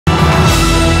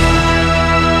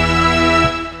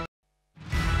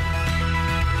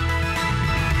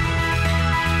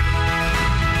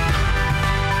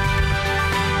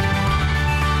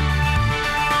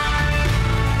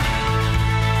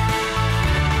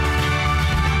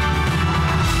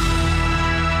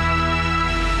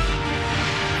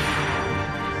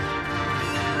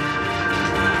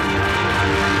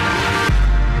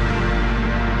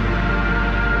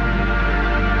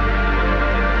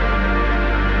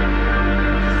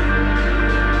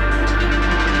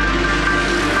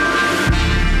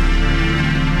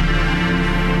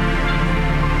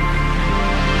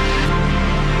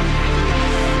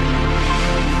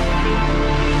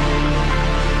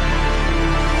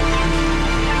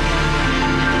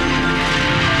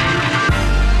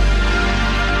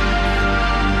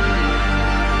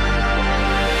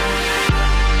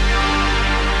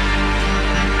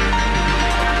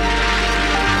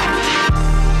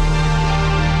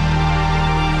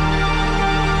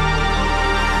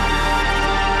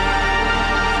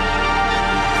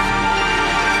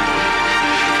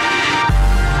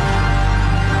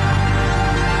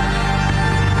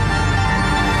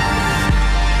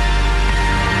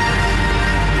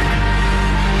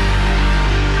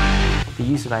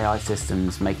Trusted AI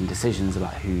systems making decisions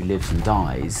about who lives and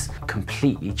dies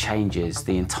completely changes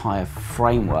the entire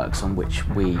frameworks on which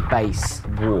we base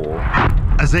war.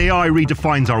 As AI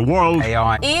redefines our world,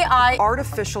 AI,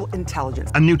 artificial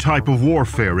intelligence, a new type of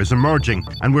warfare is emerging,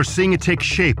 and we're seeing it take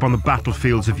shape on the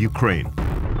battlefields of Ukraine.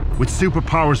 With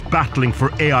superpowers battling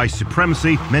for AI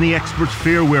supremacy, many experts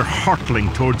fear we're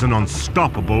hurtling towards an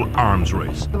unstoppable arms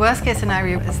race. The worst case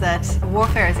scenario is that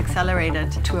warfare is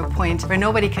accelerated to a point where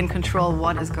nobody can control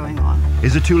what is going on.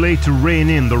 Is it too late to rein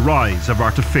in the rise of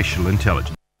artificial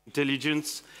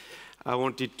intelligence? I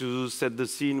wanted to set the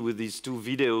scene with these two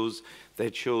videos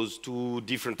that shows two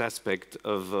different aspects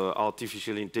of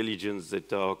artificial intelligence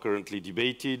that are currently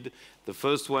debated. The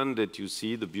first one that you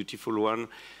see, the beautiful one,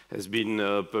 has been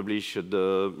published at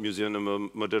the Museum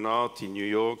of Modern Art in New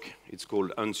York. It's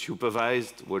called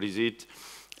Unsupervised. What is it?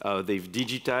 They've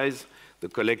digitized the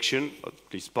collection, at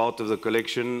least part of the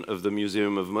collection of the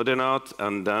Museum of Modern Art,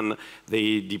 and then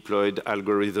they deployed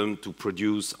algorithm to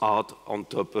produce art on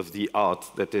top of the art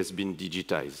that has been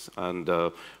digitized. And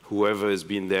whoever has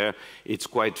been there, it's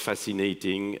quite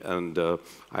fascinating, and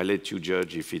I let you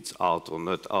judge if it's art or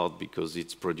not art because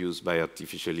it's produced by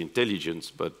artificial intelligence,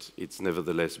 but it's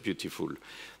nevertheless beautiful.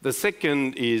 The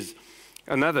second is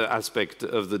another aspect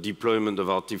of the deployment of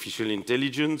artificial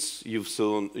intelligence. You've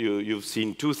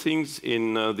seen two things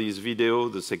in this video,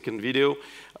 the second video.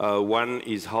 One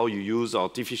is how you use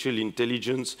artificial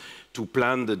intelligence to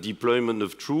plan the deployment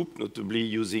of troops, notably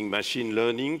using machine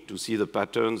learning to see the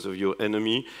patterns of your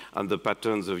enemy and the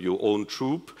patterns of your own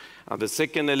troop. And the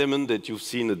second element that you've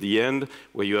seen at the end,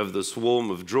 where you have the swarm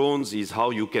of drones, is how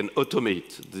you can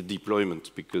automate the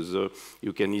deployment, because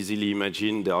you can easily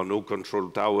imagine there are no control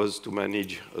towers to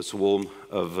manage a swarm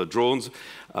of drones.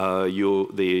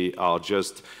 They are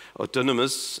just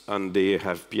autonomous, and they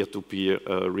have peer-to-peer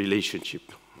relationship.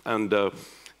 And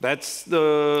that's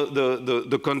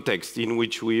the context in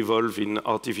which we evolve in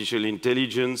artificial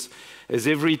intelligence. As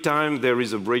every time there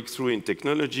is a breakthrough in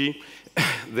technology,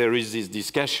 there is this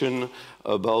discussion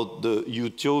about the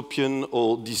utopian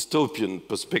or dystopian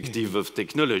perspective of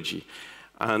technology.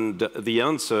 And the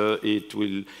answer, it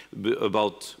will be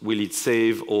about will it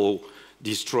save or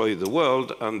destroy the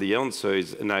world? And the answer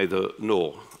is neither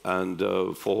nor. And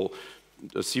for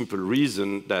a simple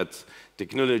reason that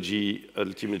technology,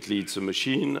 ultimately it's a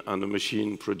machine, and a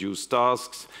machine produces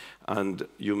tasks, and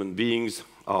human beings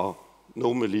are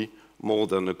normally more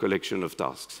than a collection of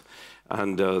tasks.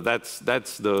 And that's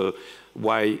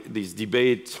why this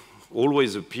debate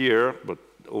always appear, but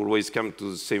always come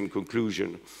to the same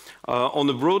conclusion. On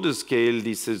a broader scale,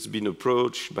 this has been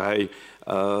approached by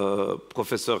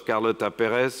Professor Carlota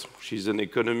Perez. She's an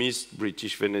economist,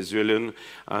 British Venezuelan,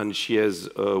 and she has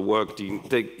worked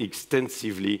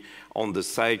extensively on the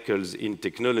cycles in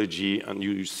technology, and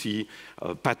you see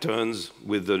patterns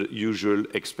with the usual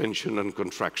expansion and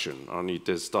contraction. And it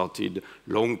has started a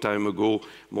long time ago,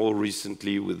 more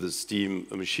recently with the steam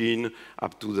machine,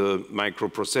 up to the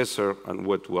microprocessor, and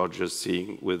what we are just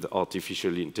seeing with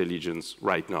artificial intelligence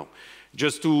right now.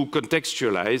 Just to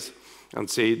contextualize and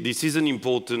say this is an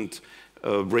important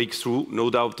breakthrough, no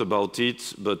doubt about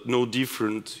it, but no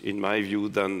different, in my view,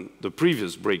 than the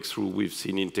previous breakthrough we've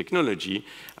seen in technology,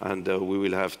 and we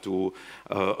will have to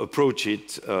approach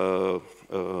it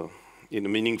in a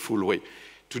meaningful way.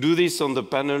 To do this on the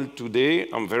panel today,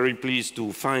 I'm very pleased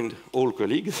to find all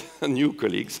colleagues, new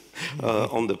colleagues,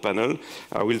 on the panel.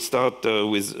 I will start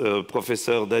with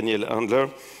Professor Daniel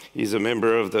Andler. He's a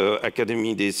member of the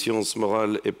Académie des Sciences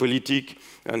Morales et Politiques,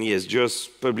 and he has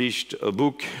just published a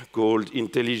book called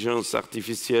Intelligence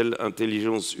Artificielle,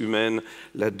 Intelligence Humaine,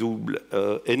 la double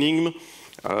énigme.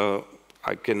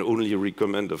 I can only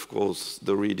recommend, of course,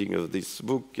 the reading of this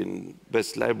book in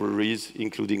best libraries,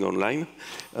 including online,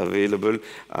 available.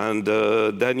 And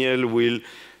Daniel will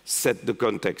set the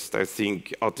context. I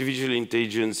think artificial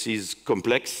intelligence is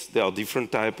complex. There are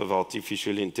different types of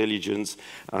artificial intelligence,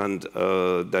 and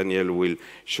Daniel will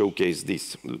showcase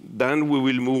this. Then we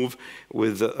will move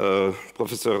with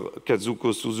Professor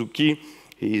Kazuto Suzuki.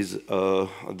 He is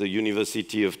at the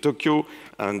University of Tokyo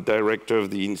and director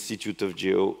of the Institute of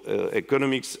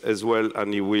Geoeconomics as well,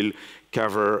 and he will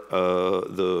cover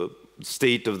the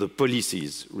state of the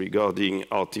policies regarding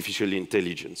artificial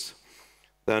intelligence.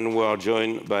 Then we are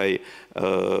joined by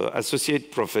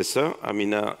Associate Professor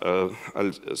Ameena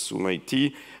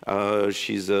Sumaiti.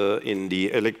 She's in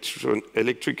the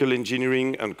Electrical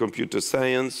Engineering and Computer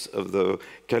Science of the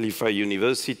Khalifa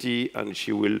University, and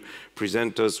she will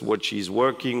present us what she's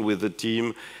working with the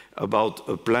team about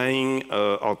applying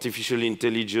artificial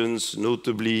intelligence,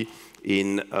 notably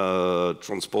in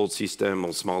transport system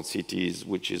or smart cities,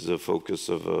 which is the focus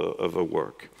of our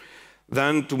work.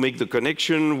 Then to make the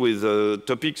connection with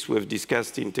topics we have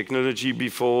discussed in technology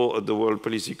before at the World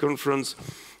Policy Conference,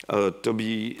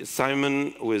 Tobby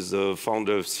Simon, who is the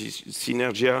founder of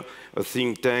Synergia, a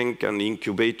think tank and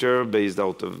incubator based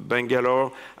out of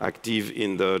Bangalore, active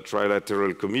in the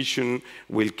Trilateral Commission,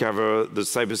 will cover the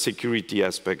cybersecurity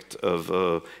aspect of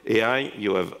AI.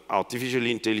 You have artificial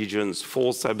intelligence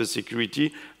for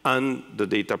cybersecurity and the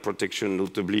data protection,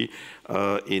 notably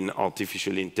in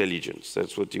artificial intelligence.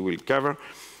 That's what he will cover.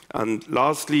 And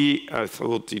lastly, I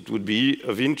thought it would be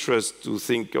of interest to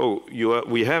think, oh,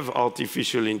 we have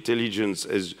artificial intelligence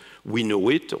as we know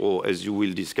it, or as you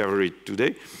will discover it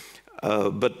today,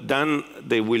 but then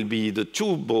there will be the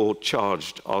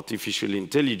turbo-charged artificial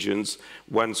intelligence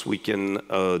once we can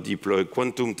deploy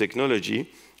quantum technology,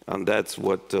 and that's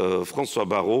what François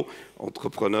Barrault,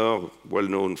 entrepreneur, well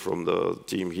known from the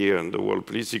team here and the World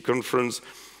Policy Conference,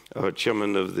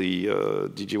 chairman of the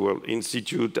DigiWorld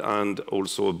Institute, and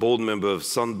also a board member of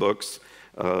Sandbox,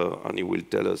 and he will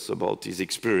tell us about his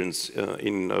experience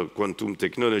in quantum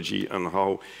technology and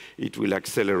how it will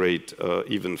accelerate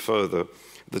even further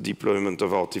the deployment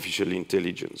of artificial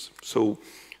intelligence. So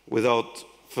without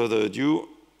further ado,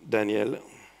 Daniel,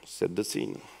 set the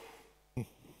scene.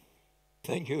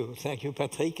 Thank you,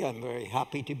 Patrick. I'm very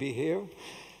happy to be here.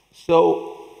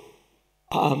 So,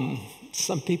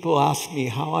 some people ask me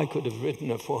how I could have written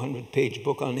a 400-page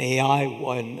book on AI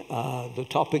when the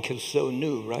topic is so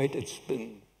new, right? It's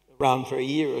been around for a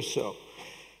year or so.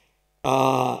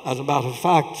 As a matter of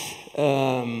fact,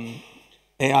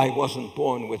 AI wasn't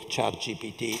born with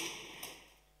ChatGPT.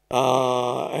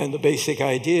 And the basic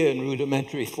idea in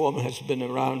rudimentary form has been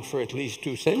around for at least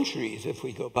 2 centuries, if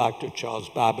we go back to Charles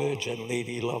Babbage and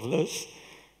Lady Lovelace,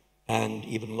 and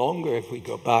even longer if we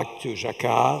go back to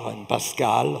Jacquard and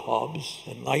Pascal, Hobbes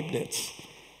and Leibniz.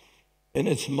 In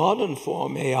its modern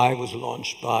form, AI was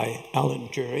launched by Alan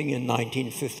Turing in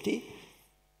 1950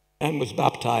 and was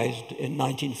baptized in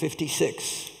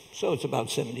 1956, so it's about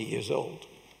 70 years old.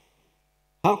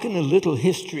 How can a little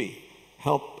history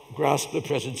help grasp the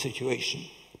present situation?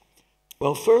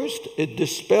 Well, first, it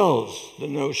dispels the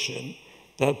notion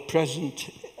that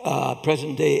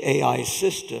present-day AI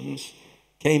systems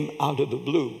came out of the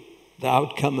blue, the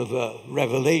outcome of a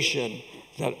revelation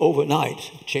that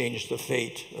overnight changed the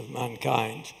fate of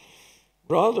mankind.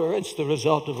 Rather, it's the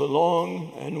result of a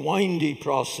long and windy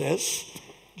process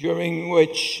during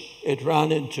which it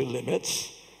ran into limits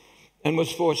and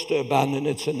was forced to abandon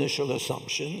its initial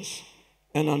assumptions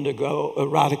and undergo a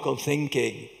radical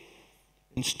thinking.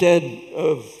 Instead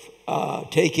of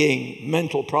taking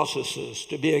mental processes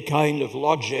to be a kind of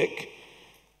logic,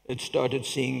 it started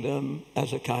seeing them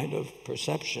as a kind of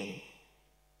perception.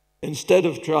 Instead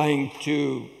of trying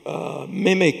to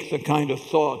mimic the kind of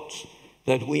thoughts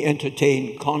that we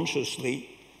entertain consciously,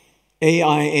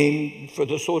 AI aimed for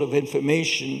the sort of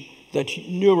information that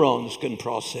neurons can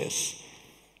process,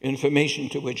 information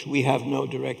to which we have no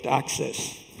direct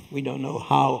access. We don't know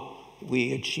how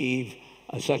we achieve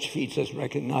such feats as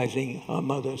recognizing a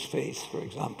mother's face, for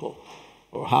example,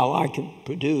 or how I can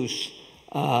produce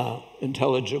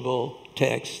intelligible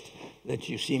text that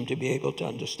you seem to be able to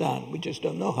understand. We just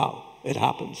don't know how it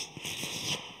happens.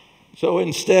 So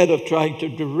instead of trying to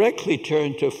directly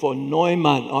turn to von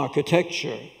Neumann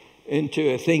architecture into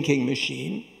a thinking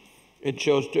machine, it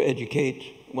chose to educate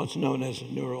what's known as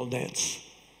neural nets.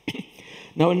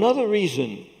 Now, another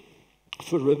reason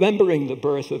for remembering the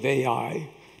birth of AI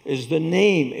is the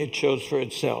name it chose for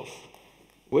itself,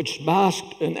 which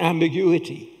masked an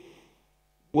ambiguity.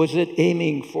 Was it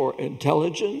aiming for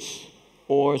intelligence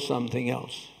or something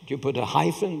else? Do you put a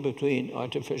hyphen between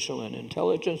artificial and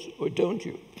intelligence, or don't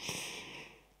you?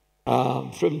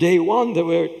 From day one, there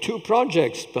were 2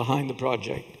 projects behind the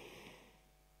project.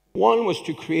 One was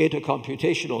to create a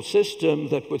computational system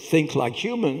that would think like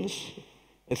humans,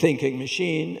 a thinking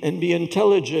machine, and be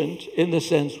intelligent in the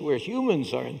sense where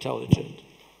humans are intelligent.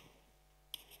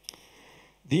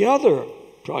 The other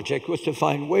project was to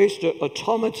find ways to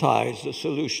automatize the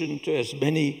solution to as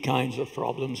many kinds of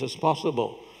problems as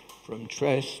possible, from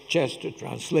chess to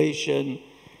translation,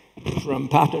 from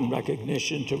pattern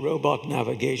recognition to robot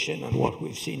navigation and what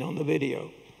we've seen on the video.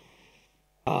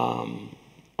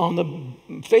 On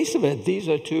the face of it, these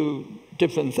are 2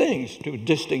 different things, 2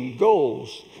 distinct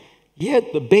goals.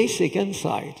 Yet the basic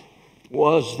insight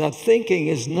was that thinking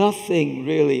is nothing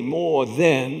really more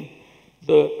than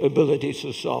the ability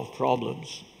to solve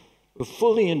problems. A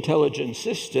fully intelligent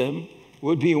system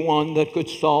would be one that could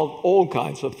solve all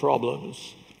kinds of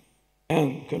problems.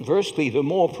 And conversely, the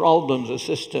more problems a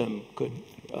system could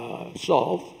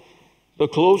solve, the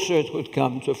closer it would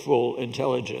come to full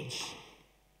intelligence.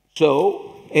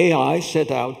 So AI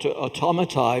set out to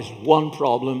automatize one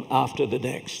problem after the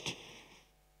next.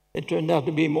 It turned out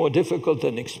to be more difficult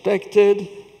than expected.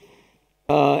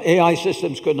 AI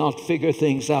systems could not figure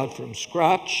things out from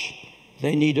scratch.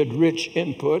 They needed rich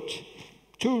input,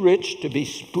 too rich to be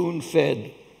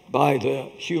spoon-fed by the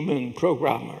human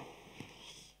programmer.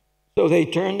 So they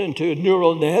turned into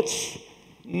neural nets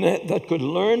that could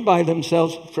learn by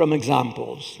themselves from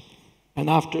examples. And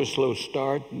after a slow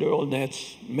start, neural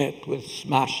nets met with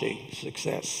smashing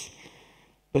success.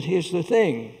 But here's the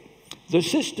thing. The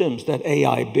systems that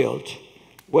AI built,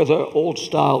 whether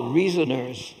old-style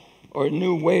reasoners or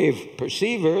new wave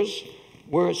perceivers,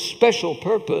 were special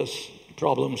purpose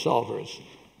problem solvers,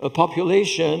 a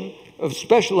population of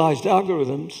specialized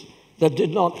algorithms that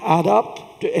did not add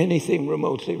up to anything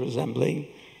remotely resembling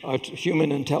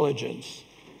human intelligence.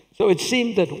 So it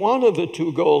seemed that one of the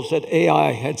two goals that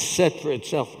AI had set for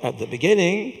itself at the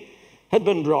beginning had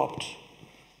been dropped.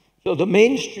 So the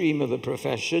mainstream of the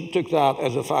profession took that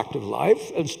as a fact of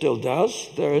life, and still does.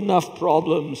 There are enough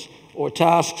problems or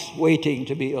tasks waiting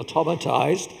to be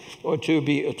automatized, or to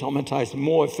be automatized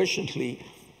more efficiently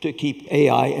to keep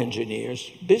AI engineers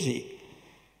busy.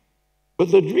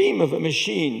 But the dream of a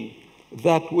machine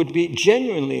that would be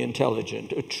genuinely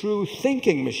intelligent, a true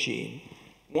thinking machine,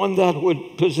 one that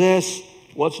would possess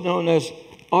what's known as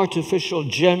artificial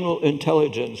general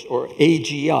intelligence, or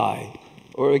AGI,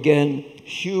 or again,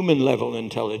 human-level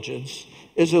intelligence,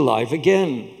 is alive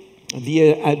again.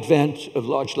 The advent of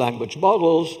large language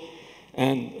models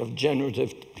and of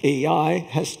generative AI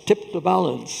has tipped the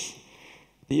balance.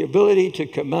 The ability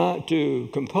to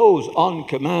compose on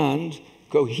command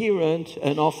coherent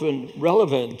and often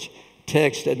relevant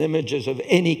text and images of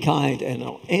any kind and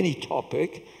on any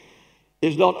topic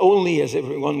is not only, as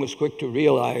everyone was quick to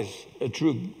realize, a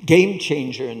true game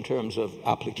changer in terms of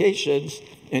applications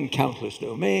in countless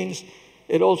domains,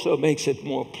 it also makes it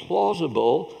more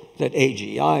plausible that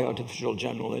AGI, artificial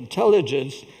general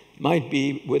intelligence, might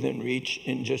be within reach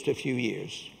in just a few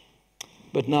years.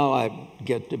 But now I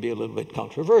get to be a little bit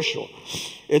controversial.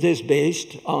 It is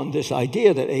based on this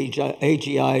idea that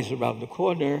AGI is around the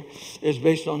corner, is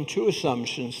based on two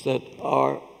assumptions that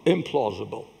are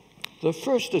implausible. The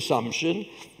first assumption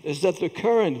is that the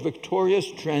current victorious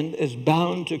trend is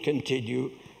bound to continue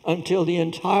until the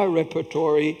entire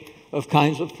repertory of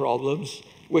kinds of problems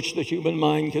which the human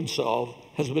mind can solve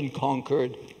has been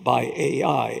conquered by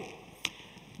AI.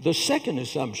 The second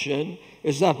assumption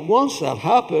is that once that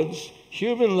happens,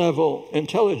 human-level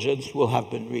intelligence will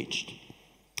have been reached.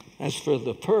 As for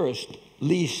the first,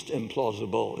 least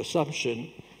implausible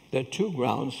assumption, there are two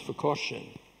grounds for caution.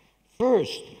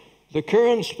 First, the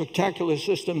current spectacular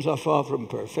systems are far from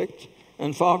perfect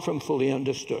and far from fully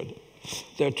understood.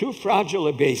 They're too fragile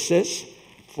a basis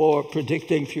for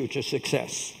predicting future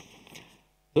success.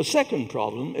 The second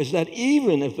problem is that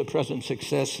even if the present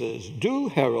successes do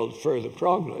herald further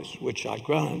progress, which I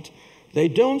grant, they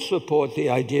don't support the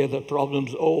idea that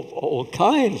problems of all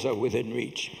kinds are within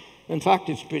reach. In fact,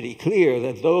 it's pretty clear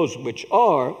that those which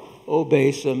are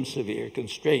obey some severe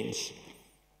constraints.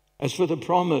 As for the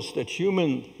promise that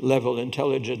human-level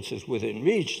intelligence is within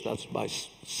reach, that's my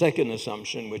second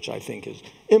assumption, which I think is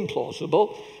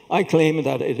implausible. I claim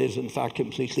that it is, in fact,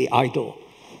 completely idle.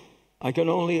 I can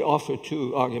only offer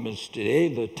two arguments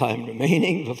today, the time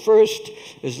remaining. The first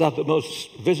is that the most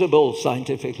visible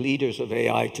scientific leaders of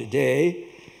AI today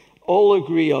all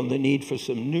agree on the need for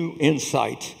some new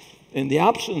insight, in the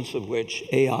absence of which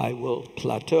AI will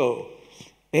plateau.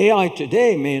 AI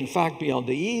today may in fact be on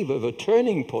the eve of a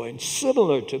turning point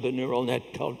similar to the neural net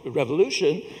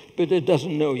revolution, but it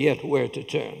doesn't know yet where to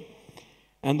turn.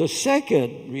 And the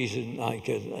second reason I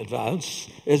can advance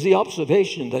is the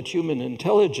observation that human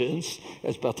intelligence,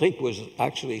 as Patrick was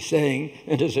actually saying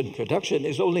in his introduction,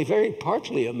 is only very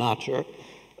partly a matter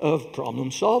of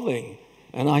problem solving.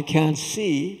 And I can't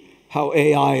see how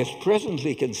AI, as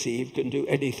presently conceived, can do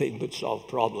anything but solve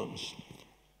problems.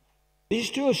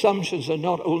 These two assumptions are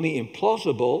not only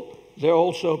implausible, they're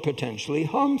also potentially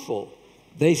harmful.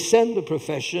 They send the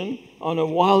profession on a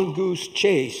wild goose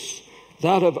chase,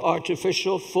 that of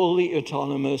artificial, fully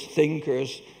autonomous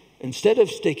thinkers, instead of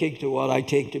sticking to what I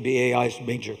take to be AI's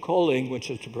major calling, which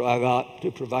is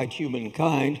to provide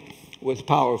humankind with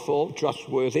powerful,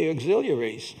 trustworthy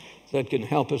auxiliaries that can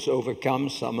help us overcome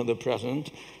some of the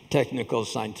present technical,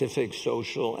 scientific,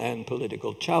 social, and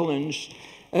political challenge,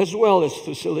 as well as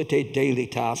facilitate daily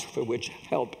tasks for which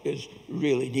help is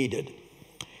really needed.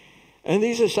 And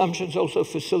these assumptions also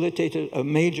facilitated a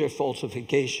major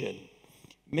falsification,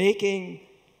 making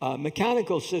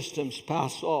Mechanical systems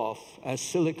pass off as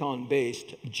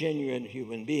silicon-based, genuine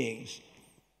human beings.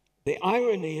 The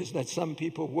irony is that some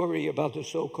people worry about the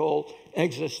so-called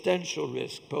existential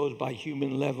risk posed by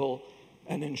human level,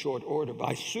 and in short order,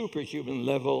 by superhuman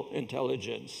level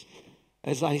intelligence.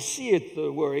 As I see it,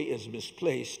 the worry is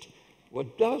misplaced.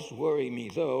 What does worry me,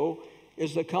 though,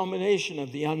 is the combination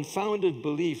of the unfounded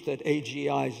belief that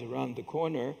AGI is around the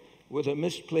corner with a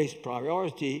misplaced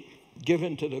priority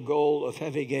given to the goal of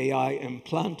having AI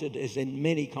implanted as in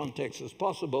many contexts as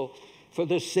possible for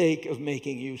the sake of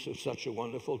making use of such a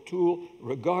wonderful tool,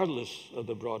 regardless of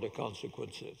the broader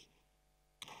consequences.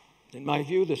 In my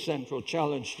view, the central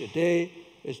challenge today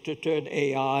is to turn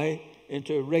AI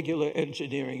into a regular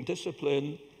engineering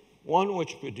discipline, one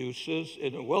which produces,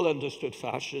 in a well-understood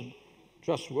fashion,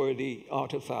 trustworthy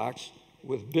artifacts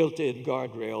with built-in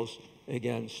guardrails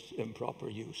against improper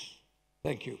use.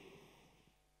 Thank you.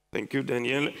 Thank you,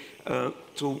 Daniel.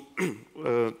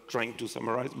 Trying to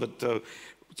summarize, but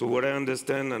so what I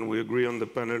understand, and we agree on the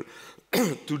panel,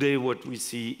 today what we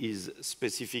see is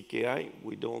specific AI.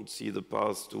 We don't see the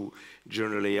path to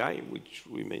general AI, which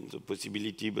remains a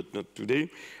possibility, but not today.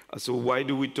 So why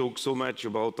do we talk so much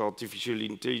about artificial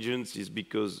intelligence? Is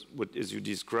because, as you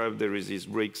described, there is this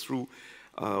breakthrough.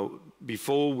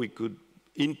 Before we could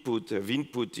have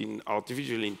input in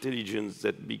artificial intelligence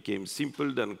that became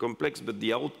simple and complex, but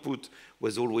the output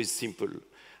was always simple.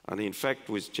 And in fact,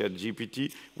 with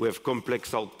ChatGPT, we have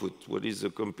complex output. What is a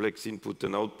complex input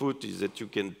and output is that you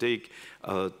can take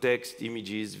text,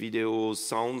 images, videos,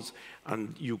 sounds,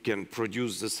 and you can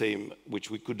produce the same, which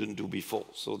we couldn't do before.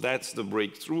 So that's the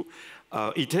breakthrough.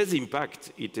 It has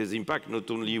impact. It has impact not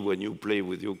only when you play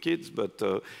with your kids, but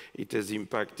it has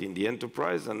impact in the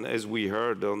enterprise. And as we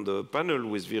heard on the panel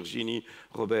with Virginie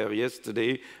Robert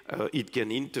yesterday, it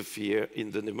can interfere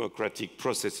in the democratic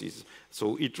processes.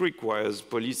 So it requires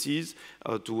policies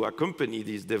to accompany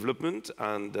this development.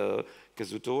 And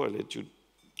Kazuto, I'll let you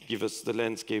give us the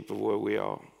landscape of where we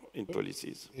are in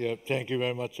policies. Yeah, thank you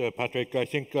very much, Patrick. I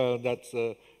think that's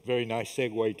a very nice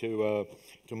segue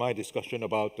to my discussion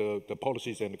about the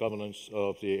policies and governance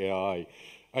of the AI.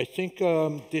 I think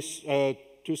this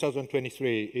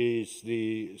 2023 is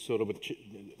the sort of a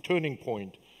turning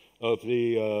point of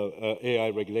the AI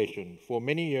regulation. For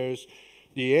many years,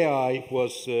 the AI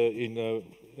was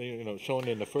shown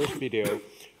in the first video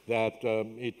that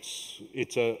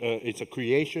it's a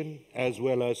creation as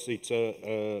well as it's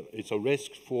a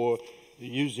risk for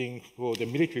using for the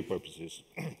military purposes.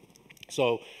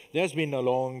 So there's been a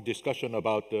long discussion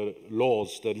about the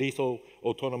laws, the lethal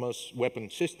autonomous weapon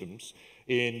systems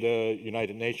in the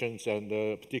United Nations, and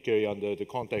particularly under the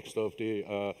context of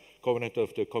the Covenant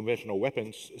of the Conventional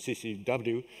Weapons,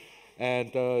 CCW.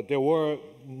 And there were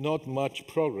not much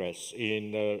progress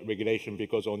in regulation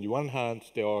because on the one hand,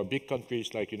 there are big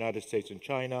countries like United States and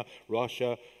China,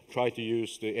 Russia, try to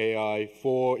use the AI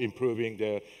for improving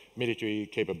their military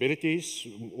capabilities,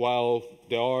 while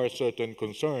there are certain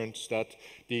concerns that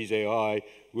these AI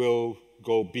will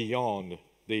go beyond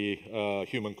the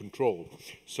human control.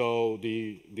 So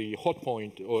the hot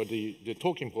point or the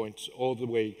talking points all the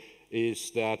way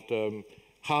is that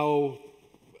how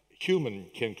human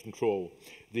can control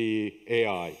the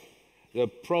AI. The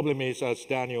problem is, as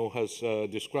Daniel has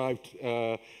described,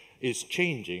 is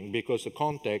changing because the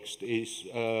context is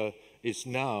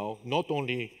now not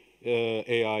only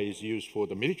AI is used for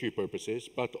the military purposes,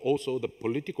 but also the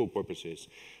political purposes.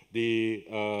 The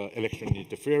election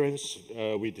interference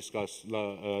we discussed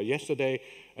yesterday,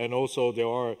 and also there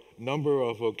are a number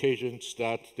of occasions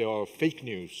that there are fake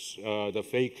news, the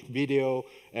fake video,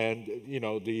 and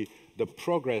the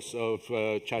progress of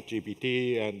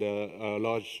ChatGPT and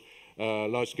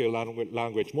large-scale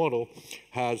language model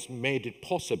has made it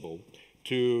possible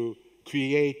to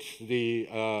create the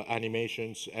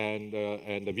animations and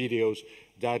the videos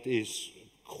that is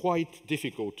quite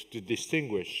difficult to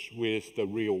distinguish with the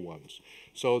real ones.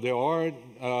 So there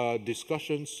are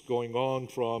discussions going on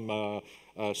from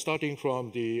starting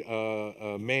from the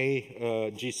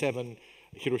May G7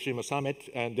 Hiroshima summit,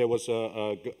 and there was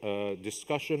a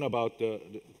discussion about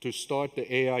to start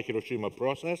the AI Hiroshima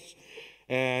process.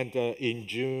 And in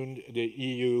June, the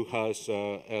EU has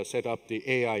set up the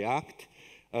AI Act,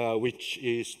 which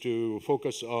is to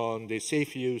focus on the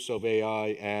safe use of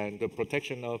AI and the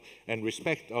protection of and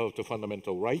respect of the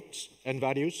fundamental rights and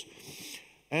values.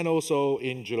 And also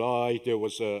in July, there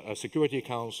was a Security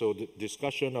Council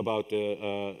discussion about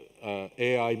the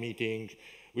AI meeting,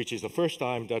 which is the first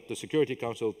time that the Security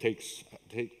Council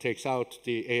takes out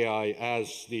the AI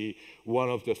as one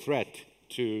of the threat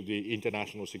to the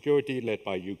international security led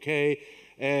by UK.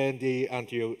 and the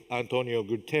Antonio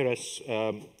Guterres,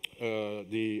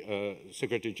 the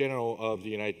Secretary General of the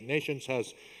United Nations,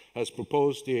 has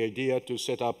proposed the idea to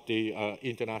set up the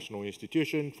international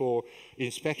institution for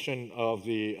inspection of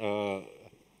the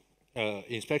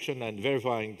inspection and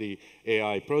verifying the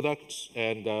AI products,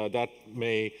 and that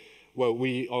may, well,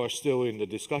 we are still in the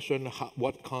discussion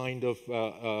what kind of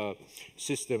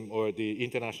system or the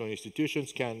international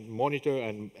institutions can monitor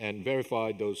and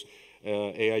verify those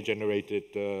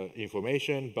AI-generated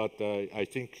information, but I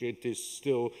think it is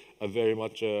still very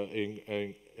much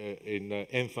in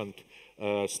infant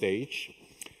stage.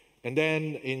 And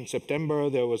then in September,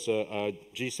 there was a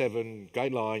G7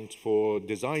 guidelines for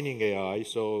designing AI.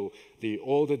 So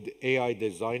all the AI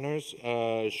designers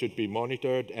should be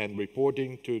monitored and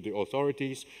reporting to the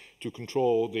authorities to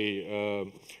control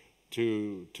the,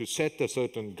 to set a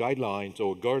certain guidelines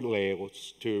or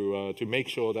guardrails to make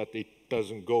sure that it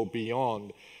doesn't go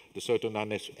beyond the certain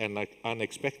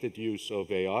unexpected use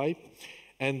of AI.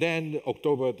 And then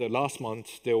October, the last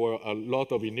month, there were a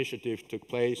lot of initiatives took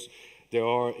place. There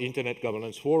are Internet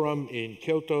Governance Forum in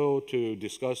Kyoto to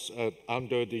discuss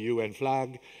under the UN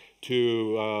flag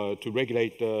to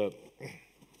regulate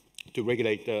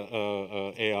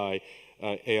AI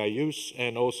use,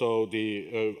 and also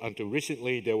until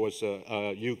recently there was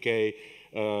a UK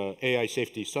AI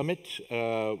Safety Summit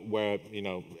where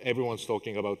everyone's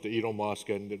talking about the Elon Musk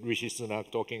and Rishi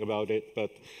Sunak talking about it,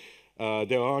 but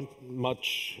there aren't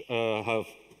much have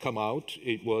come out.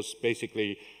 It was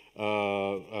basically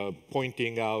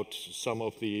pointing out some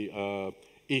of the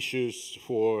issues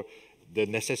for the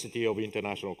necessity of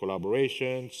international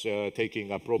collaborations,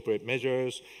 taking appropriate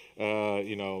measures,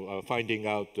 finding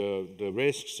out the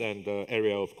risks and the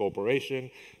area of cooperation.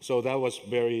 So that was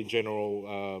very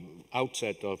general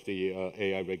outset of the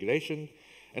AI regulation.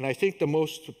 And I think the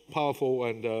most powerful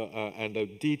and a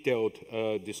detailed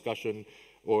discussion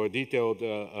or detailed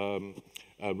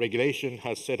regulation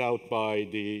has set out by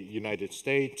the United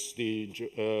States.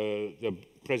 The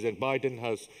President Biden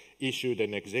has issued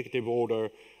an executive order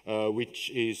which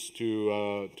is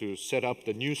to set up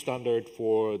the new standard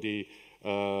for the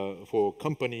for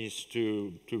companies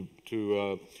to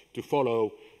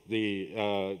follow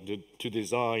to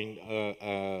design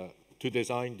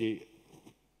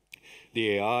the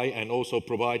AI, and also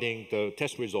providing the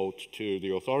test results to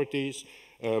the authorities,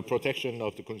 protection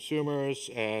of the consumers,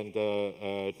 and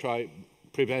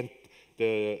prevent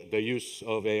the use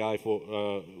of AI for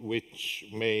which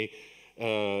may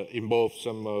involve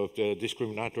some of the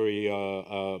discriminatory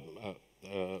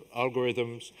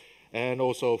algorithms, and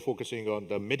also focusing on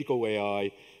the medical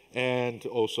AI, and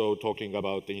also talking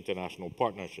about the international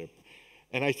partnership.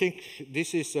 And I think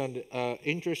this is an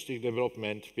interesting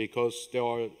development because there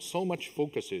are so much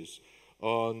focuses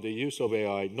on the use of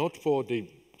AI, not for the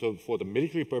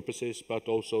military purposes, but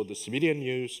also the civilian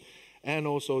use, and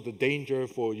also the danger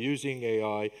for using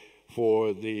AI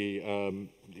for the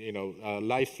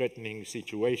life-threatening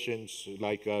situations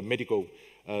like medical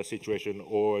situation,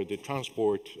 or the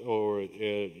transport, or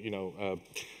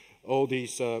all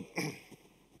these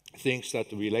things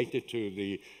that related to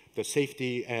the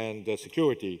safety and the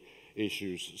security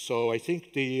issues. So I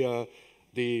think the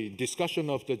discussion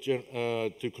of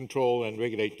to control and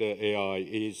regulate the AI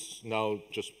is now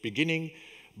just beginning,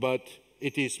 but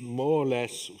it is more or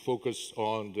less focused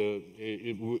on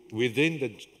within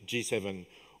the G7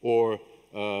 or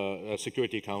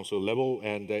Security Council level,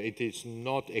 and it is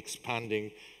not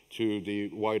expanding to the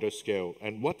wider scale.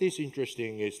 And what is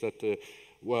interesting is that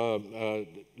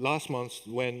last month,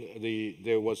 when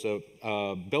there was a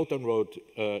Belt and Road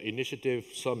Initiative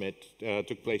Summit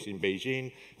took place in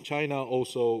Beijing, China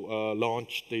also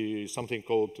launched something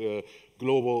called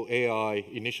Global AI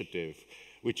Initiative,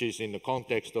 which is in the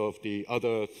context of the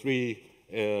other three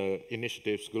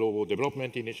initiatives: Global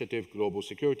Development Initiative, Global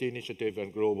Security Initiative,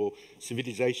 and Global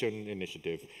Civilization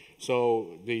Initiative.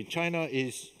 So China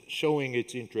is showing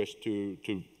its interest to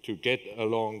get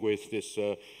along with this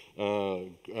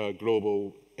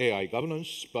global AI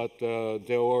governance, but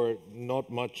there are not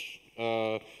much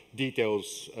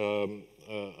details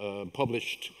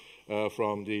published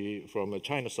from the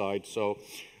China side. So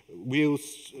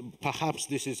perhaps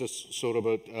this is a sort of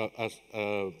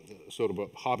a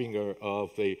harbinger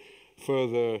of the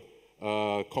further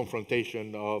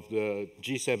confrontation of the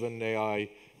G7 AI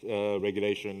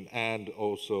regulation, and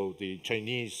also the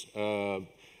Chinese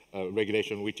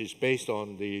regulation, which is based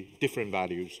on the different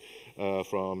values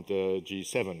from the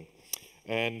G7.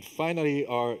 And finally,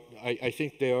 I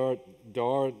think there are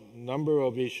a number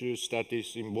of issues that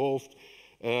is involved,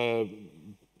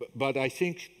 but I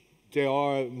think there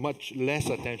are much less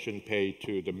attention paid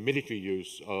to the military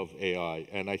use of AI.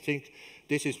 And I think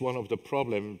this is one of the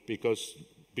problems because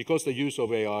the use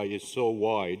of AI is so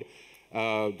wide,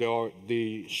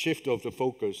 the shift of the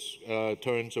focus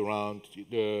turns around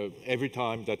every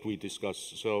time that we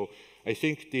discuss. So I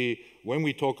think when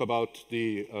we talk about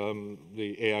the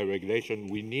AI regulation,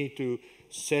 we need to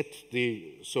set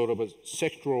the sort of a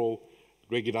sectoral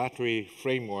regulatory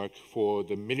framework for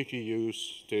the military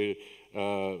use, the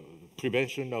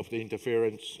prevention of the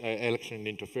interference, election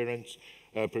interference,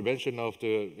 prevention of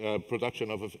the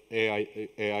production of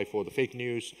AI for the fake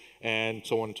news, and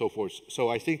so on and so forth. So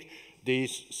I think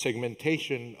this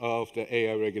segmentation of the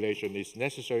AI regulation is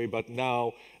necessary, but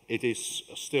now it is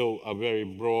still a very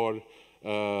broad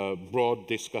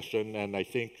discussion, and I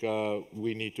think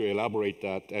we need to elaborate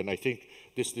that. And I think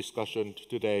this discussion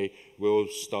today will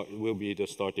be the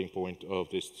starting point of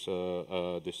this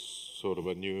sort of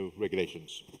a new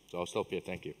regulations. So I'll stop here.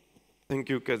 Thank you. Thank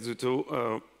you,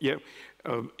 Kazuto.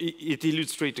 It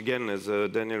illustrates again, as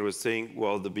Daniel was saying,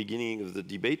 well, the beginning of the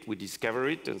debate, we discover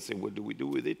it and say, what do we do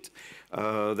with it?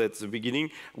 That's the beginning.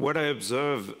 What I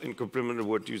observe, in complement of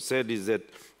what you said, is that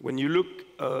when you look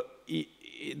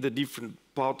the different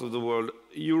part of the world,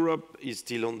 Europe is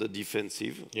still on the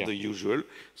defensive, the usual.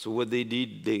 So what they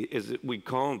did, we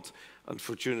can't,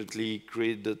 unfortunately,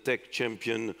 create the tech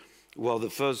champion who are the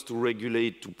first to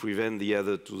regulate to prevent the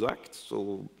other to act.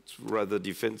 So it's rather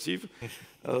defensive.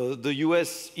 The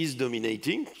US is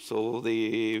dominating, so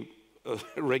they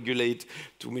regulate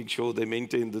to make sure they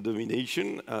maintain the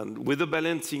domination, and with a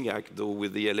balancing act, though,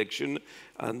 with the election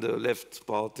and the left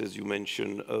part, as you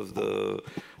mentioned, of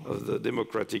the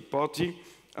Democratic Party.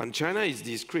 And China is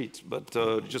discrete, but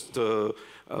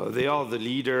they are the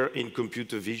leader in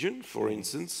computer vision, for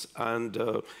instance, and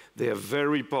they have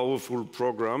very powerful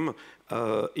program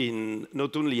in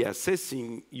not only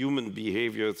assessing human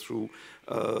behavior through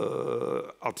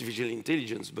artificial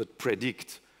intelligence, but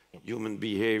predict human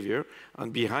behavior.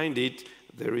 And behind it,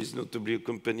 there is notably a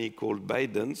company called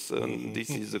ByteDance, and this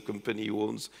is a company who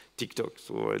owns TikTok.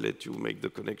 So I let you make the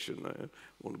connection. I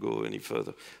won't go any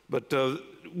further. But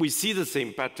we see the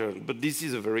same pattern, but this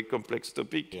is a very complex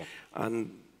topic.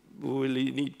 And we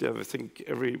really need to have, I think,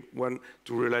 everyone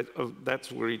to realize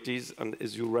that's where it is. And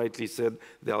as you rightly said,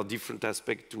 there are different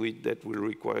aspects to it that will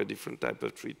require different type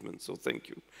of treatment. So thank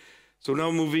you. So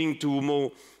now moving to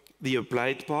more the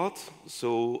applied part.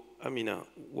 So, Ameena,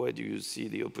 where do you see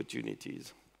the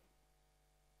opportunities?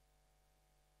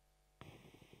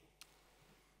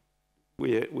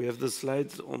 We have the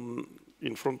slides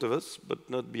in front of us, but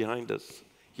not behind us.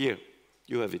 Here,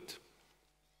 you have it.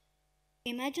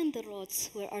 Imagine the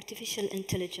roads where artificial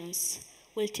intelligence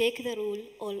will take the rule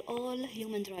of all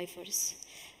human drivers.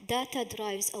 Data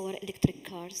drives our electric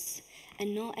cars,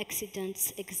 and no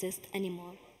accidents exist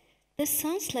anymore. This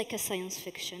sounds like a science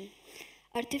fiction.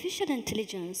 Artificial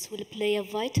intelligence will play a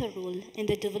vital role in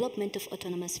the development of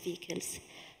autonomous vehicles.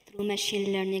 Through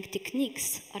machine learning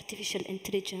techniques, artificial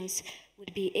intelligence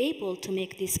will be able to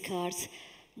make these cars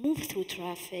move through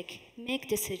traffic, make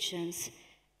decisions,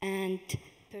 and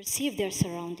perceive their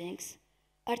surroundings.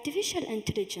 Artificial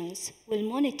intelligence will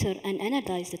monitor and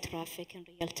analyze the traffic in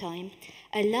real time,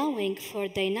 allowing for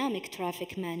dynamic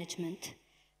traffic management.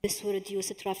 This will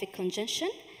reduce traffic congestion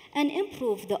and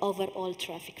improve the overall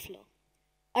traffic flow.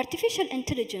 Artificial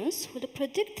intelligence will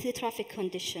predict the traffic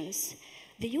conditions,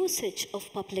 the usage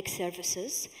of public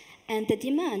services, and the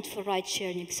demand for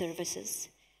ride-sharing services.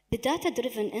 The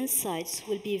data-driven insights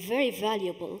will be very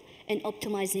valuable in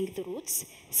optimizing the routes,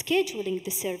 scheduling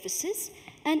the services,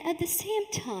 and at the same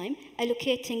time,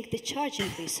 allocating the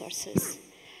charging resources.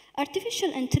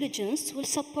 Artificial intelligence will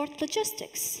support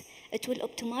logistics. It will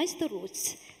optimize the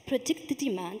routes, predict the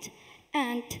demand,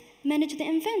 and manage the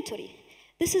inventory.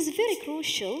 This is very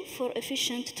crucial for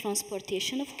efficient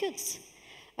transportation of goods.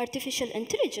 Artificial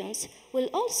intelligence will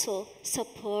also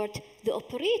support the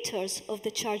operators of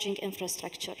the charging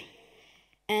infrastructure.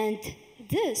 And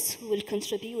this will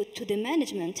contribute to the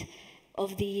management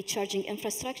of the charging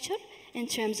infrastructure in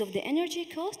terms of the energy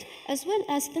cost as well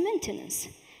as the maintenance.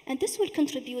 And this will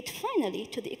contribute finally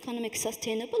to the economic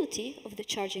sustainability of the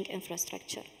charging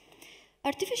infrastructure.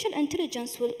 Artificial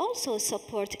intelligence will also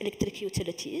support electric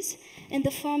utilities in the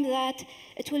form that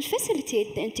it will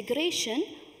facilitate the integration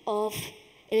of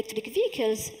electric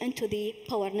vehicles into the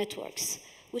power networks,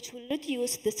 which will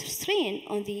reduce the strain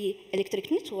on the electric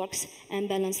networks and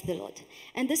balance the load.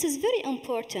 And this is very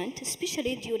important,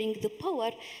 especially during the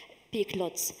power peak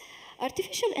loads.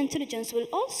 Artificial intelligence will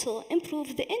also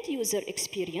improve the end user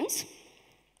experience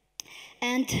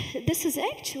And this is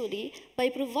actually by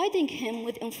providing him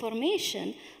with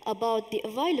information about the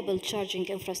available charging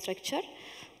infrastructure,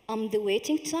 the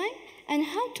waiting time, and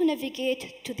how to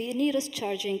navigate to the nearest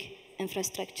charging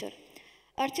infrastructure.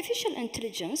 Artificial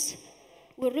intelligence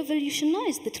will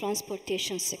revolutionize the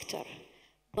transportation sector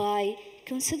by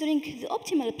considering the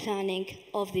optimal planning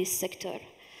of this sector.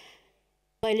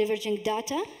 By leveraging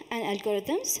data and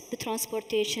algorithms, the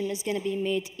transportation is going to be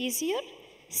made easier,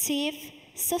 safe,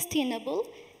 sustainable,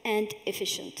 and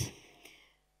efficient.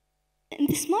 In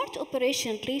the Smart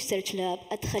Operation Research Lab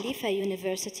at Khalifa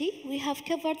University, we have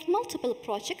covered multiple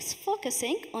projects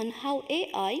focusing on how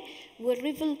AI will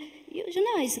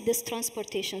revolutionize this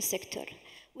transportation sector.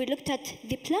 We looked at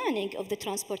the planning of the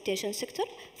transportation sector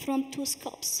from two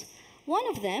scopes. One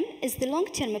of them is the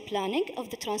long-term planning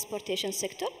of the transportation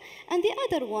sector, and the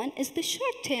other one is the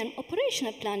short-term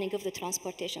operational planning of the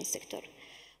transportation sector.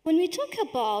 When we talk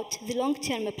about the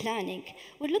long-term planning,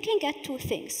 we're looking at two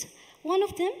things. One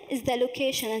of them is the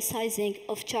location and sizing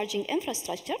of charging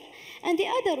infrastructure, and the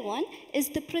other one is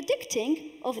the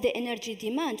predicting of the energy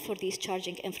demand for these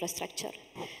charging infrastructure.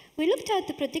 We looked at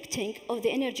the predicting of the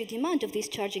energy demand of this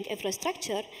charging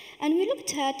infrastructure, and we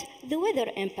looked at the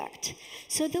weather impact.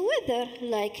 So the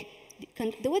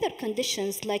weather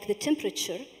conditions like the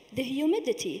temperature, the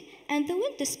humidity, and the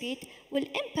wind speed will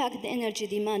impact the energy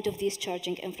demand of these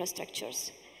charging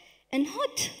infrastructures. In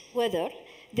hot weather,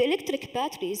 the electric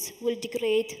batteries will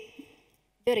degrade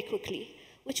very quickly,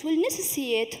 which will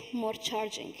necessitate more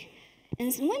charging.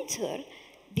 In winter,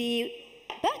 the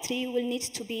battery will need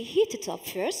to be heated up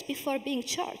first before being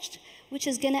charged, which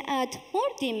is going to add more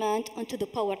demand onto the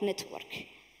power network.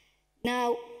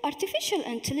 Now, artificial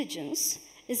intelligence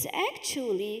is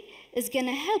going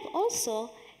to help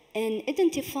also in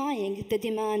identifying the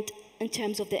demand in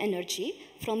terms of the energy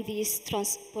from these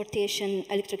transportation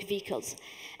electric vehicles,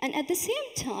 and at the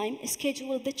same time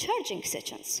schedule the charging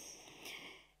sessions.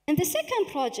 In the second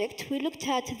project, we looked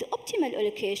at the optimal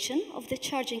allocation of the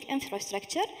charging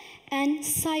infrastructure and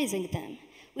sizing them.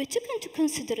 We took into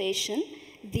consideration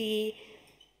the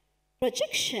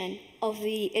projection of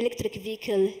the electric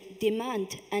vehicle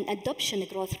demand and adoption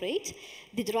growth rate,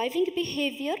 the driving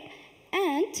behavior,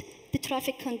 and the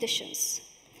traffic conditions.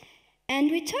 And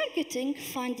we're targeting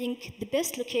finding the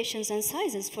best locations and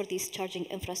sizes for this charging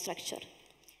infrastructure.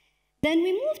 Then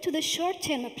we move to the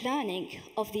short-term planning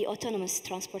of the autonomous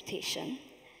transportation.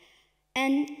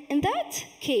 And in that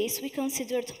case, we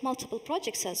considered multiple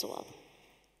projects as well.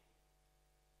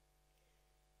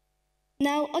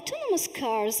 Now, autonomous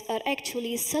cars are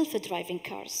actually self-driving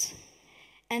cars.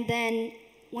 And then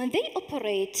when they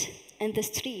operate in the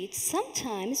streets,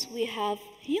 sometimes we have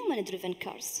human-driven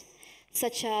cars,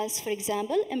 such as, for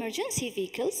example, emergency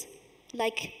vehicles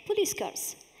like police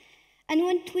cars. And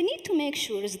what we need to make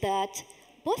sure is that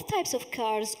both types of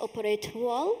cars operate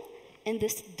well in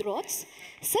these roads,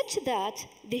 such that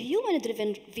the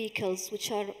human-driven vehicles,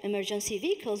 which are emergency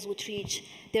vehicles, would reach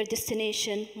their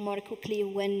destination more quickly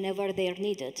whenever they are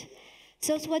needed.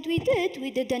 So what we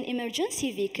did an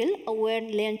emergency vehicle aware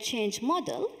lane change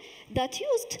model that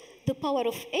used the power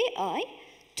of AI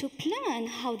to plan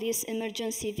how these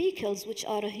emergency vehicles, which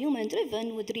are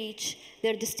human-driven, would reach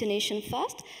their destination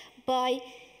fast by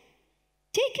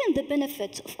taking the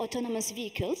benefit of autonomous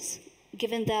vehicles,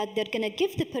 given that they're going to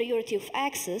give the priority of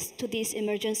access to these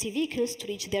emergency vehicles to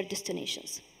reach their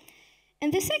destinations.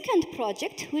 In the second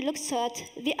project, we looked at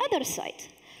the other side.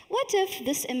 What if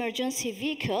this emergency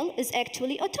vehicle is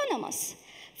actually autonomous?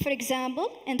 For example,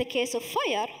 in the case of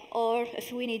fire, or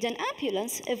if we need an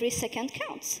ambulance, every second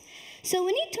counts. So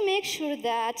we need to make sure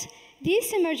that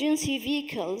these emergency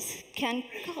vehicles can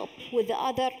cope with the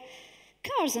other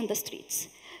cars on the streets.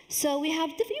 So we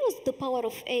have used the power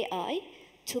of AI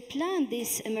to plan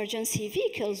these emergency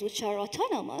vehicles, which are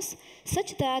autonomous,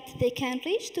 such that they can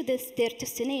reach to their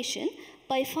destination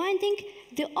by finding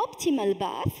the optimal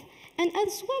path, and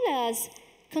as well as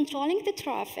controlling the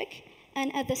traffic,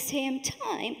 and at the same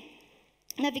time,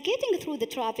 navigating through the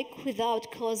traffic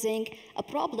without causing a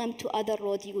problem to other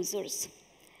road users.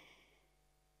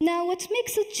 Now, what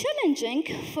makes it challenging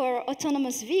for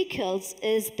autonomous vehicles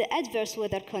is the adverse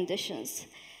weather conditions.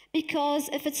 Because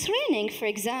if it's raining, for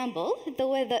example,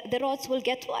 the roads will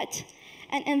get wet.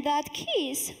 And in that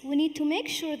case, we need to make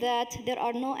sure that there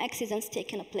are no accidents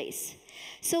taking place.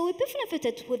 So we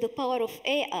benefited with the power of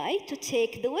AI to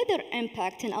take the weather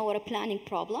impact in our planning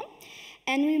problem,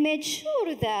 and we made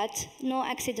sure that no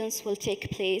accidents will take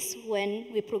place when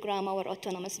we program our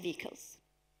autonomous vehicles.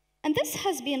 And this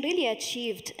has been really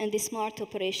achieved in the Smart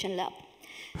Operation Lab.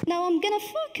 Now I'm going to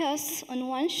focus on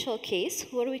one showcase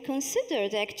where we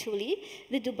considered actually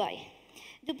the Dubai.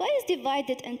 Dubai is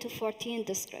divided into 14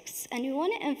 districts, and we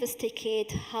want to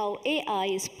investigate how AI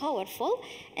is powerful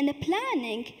in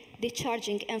planning the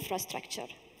charging infrastructure.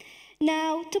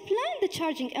 Now, to plan the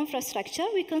charging infrastructure,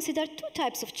 we consider two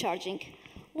types of charging.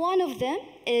 One of them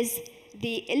is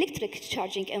the electric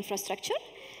charging infrastructure,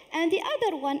 and the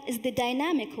other one is the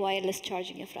dynamic wireless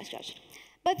charging infrastructure.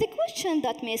 But the question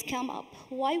that may come up,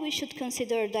 why we should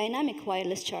consider dynamic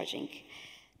wireless charging?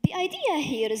 The idea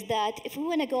here is that if we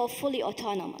want to go fully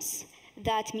autonomous,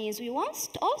 that means we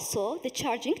want also the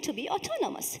charging to be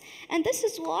autonomous. And this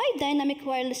is why dynamic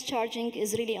wireless charging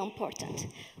is really important.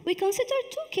 We considered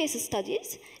two case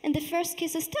studies. In the first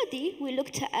case study, we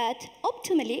looked at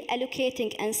optimally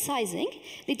allocating and sizing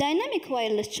the dynamic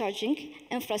wireless charging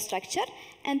infrastructure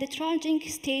and the charging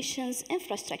stations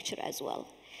infrastructure as well,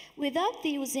 without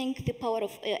using the power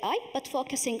of AI, but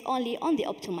focusing only on the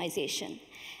optimization.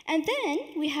 And then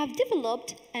we have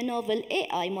developed a novel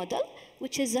AI model,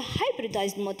 which is a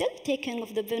hybridized model taking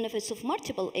of the benefits of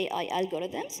multiple AI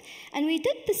algorithms. And we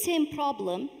did the same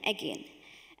problem again.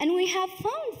 And we have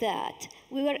found that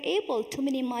we were able to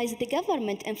minimize the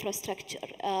government infrastructure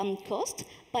cost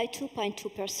by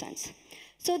 2.2%.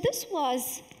 So this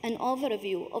was an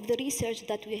overview of the research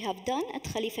that we have done at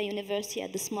Khalifa University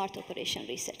at the Smart Operation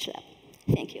Research Lab.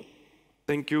 Thank you.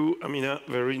 Thank you, Ameena.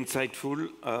 Very insightful,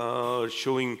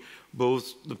 showing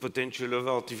both the potential of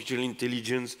artificial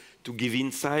intelligence to give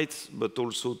insights, but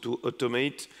also to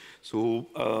automate. So,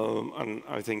 and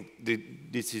I think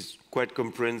this is quite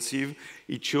comprehensive.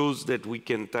 It shows that we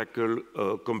can tackle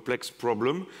a complex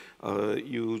problem.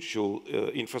 You show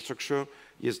infrastructure.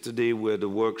 Yesterday, we had a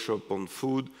workshop on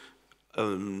food,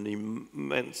 an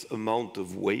immense amount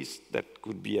of waste that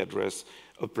could be addressed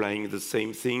applying the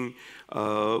same thing.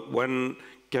 One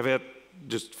caveat,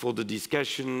 just for the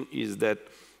discussion, is that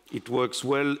it works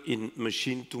well in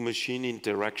machine-to-machine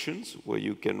interactions, where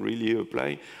you can really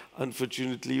apply.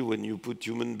 Unfortunately, when you put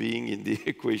human being in the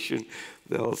equation,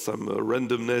 there are some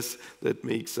randomness that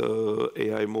makes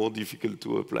AI more difficult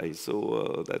to apply.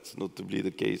 So that's notably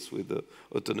the case with the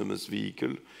autonomous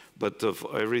vehicle, but of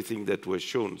everything that was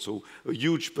shown. So a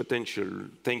huge potential.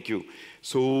 Thank you.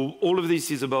 So all of this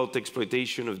is about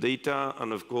exploitation of data,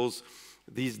 and of course,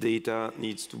 this data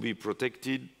needs to be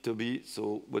protected, Tobby.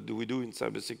 So what do we do in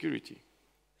cybersecurity?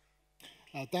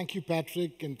 Thank you,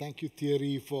 Patrick, and thank you,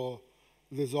 Thierry, for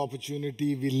this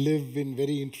opportunity. We live in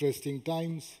very interesting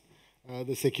times.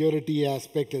 The security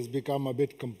aspect has become a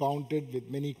bit compounded with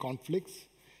many conflicts.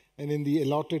 And in the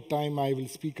allotted time, I will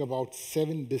speak about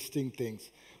 7 distinct things.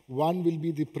 One will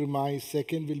be the premise,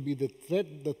 second will be the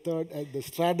threat, the third, the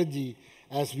strategy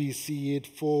as we see it.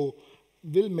 4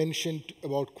 will mention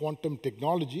about quantum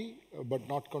technology, but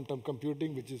not quantum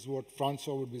computing, which is what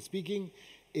François would be speaking.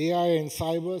 AI and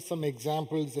cyber, some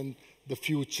examples in the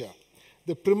future.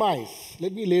 The premise,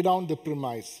 let me lay down the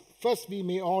premise. First, we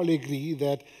may all agree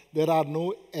that there are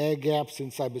no air gaps in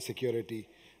cybersecurity,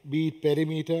 be it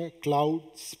perimeter, cloud,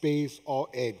 space, or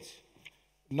edge.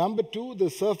 Number 2, the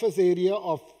surface area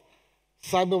of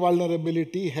cyber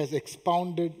vulnerability has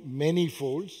expounded many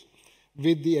folds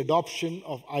with the adoption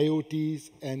of IoTs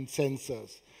and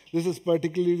sensors. This is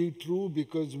particularly true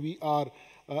because we are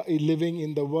living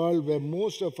in the world where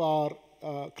most of our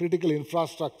critical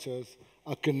infrastructures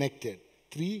are connected.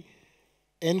 3,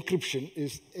 encryption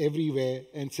is everywhere,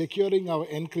 and securing our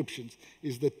encryptions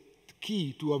is the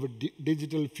key to our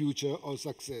digital future or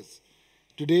success.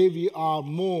 Today, we are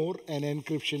more an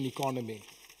encryption economy.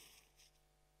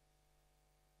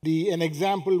 An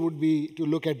example would be to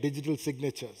look at digital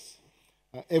signatures.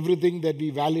 Everything that we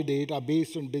validate are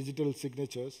based on digital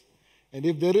signatures. And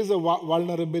if there is a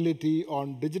vulnerability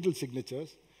on digital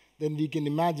signatures, then we can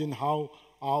imagine how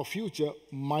our future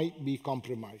might be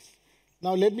compromised.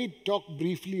 Now, let me talk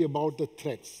briefly about the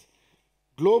threats.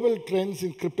 Global trends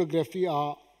in cryptography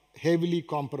are heavily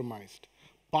compromised.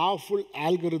 Powerful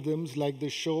algorithms like the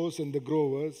Shors and the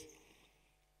Grovers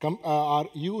are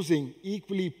using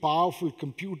equally powerful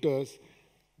computers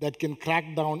that can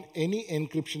crack down any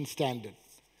encryption standard.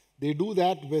 They do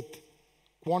that with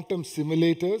quantum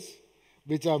simulators,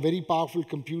 which are very powerful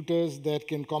computers that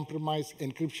can compromise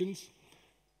encryptions.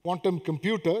 Quantum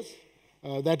computers,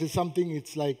 that is something,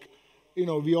 it's like, you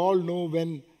know, we all know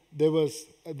when there was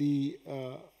the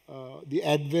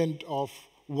advent of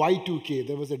Y2K,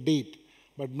 there was a date,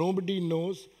 but nobody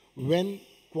knows when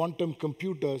quantum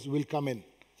computers will come in.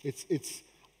 It's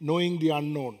knowing the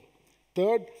unknown.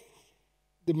 Third,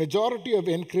 the majority of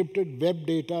encrypted web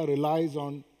data relies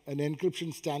on an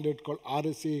encryption standard called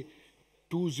RSA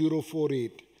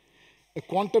 2048. A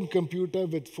quantum computer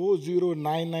with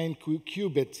 4099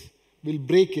 qubits will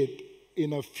break it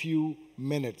in a few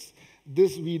minutes.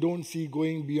 This we don't see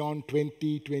going beyond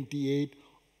 2028.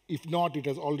 If not, it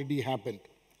has already happened.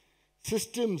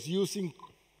 Systems using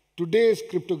today's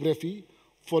cryptography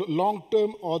for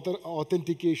long-term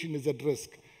authentication is at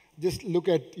risk. Just look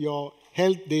at your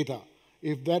health data.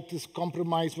 If that is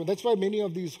compromised, well, that's why many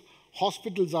of these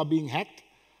hospitals are being hacked,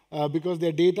 because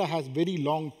their data has very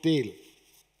long tail.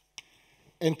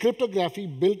 And cryptography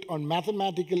built on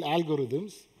mathematical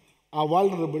algorithms are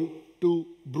vulnerable to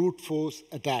brute force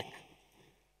attack.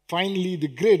 Finally, the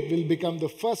grid will become the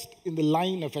first in the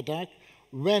line of attack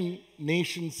when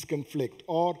nations conflict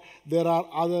or there are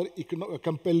other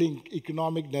compelling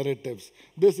economic narratives.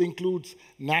 This includes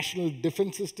national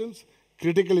defense systems,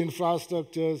 critical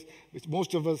infrastructures, which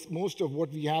most of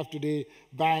what we have today,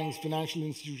 banks, financial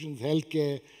institutions,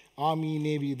 healthcare, army,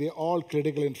 navy, they're all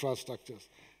critical infrastructures.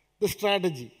 The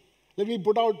strategy. Let me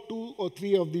put out 2 or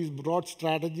 3 of these broad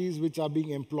strategies which are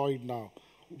being employed now.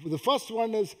 The first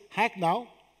one is hack now,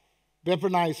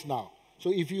 weaponize now.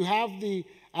 So if you have the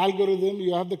algorithm,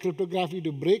 you have the cryptography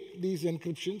to break these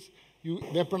encryptions, you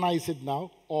weaponize it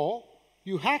now, or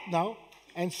you hack now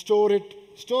and store it,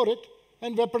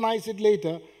 and weaponize it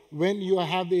later when you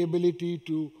have the ability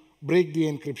to break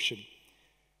the encryption.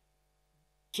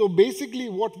 So basically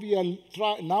what we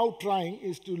are now trying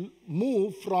is to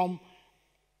move from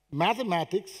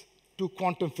mathematics to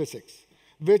quantum physics,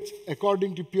 which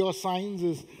according to pure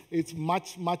science it's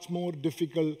much more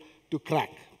difficult to crack.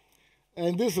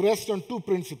 And this rests on 2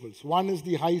 principles. One is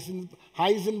the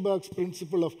Heisenberg's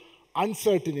principle of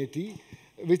uncertainty,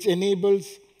 which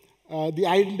enables the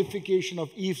identification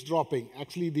of eavesdropping.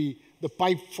 Actually, the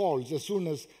pipe falls as soon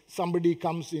as somebody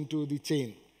comes into the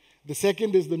chain. The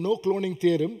second is the no cloning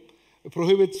theorem,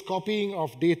 prohibits copying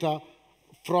of data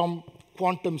from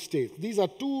quantum states. These are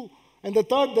 2, and there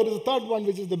is a third one,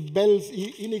 which is the Bell's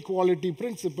inequality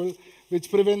principle, which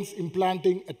prevents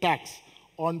implanting attacks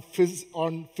on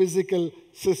physical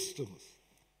systems.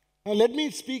 Now let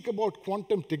me speak about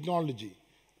quantum technology.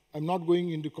 I'm not going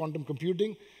into quantum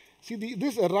computing. See,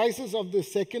 this arises of the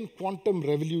second quantum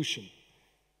revolution.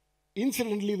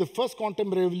 Incidentally, the first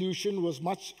quantum revolution was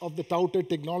much of the touted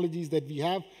technologies that we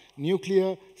have,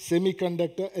 nuclear,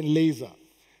 semiconductor, and laser.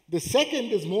 The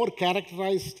second is more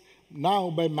characterized now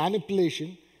by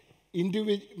manipulating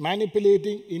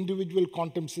individual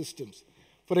quantum systems.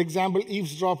 For example,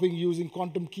 eavesdropping using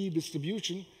quantum key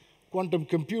distribution, quantum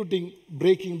computing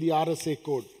breaking the RSA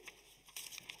code.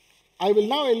 I will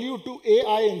now allude to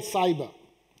AI and cyber.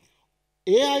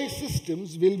 AI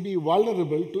systems will be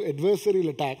vulnerable to adversarial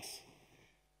attacks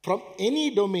from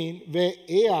any domain where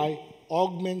AI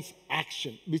augments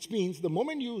action, which means the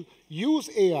moment you use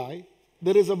AI,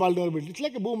 there is a vulnerability. It's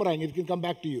like a boomerang, it can come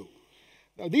back to you.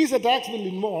 Now, these attacks will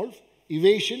involve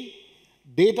evasion,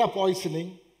 data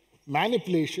poisoning,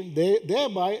 manipulation,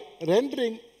 thereby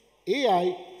rendering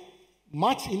AI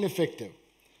much ineffective.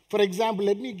 For example,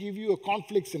 let me give you a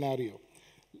conflict scenario.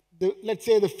 Let's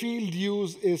say the field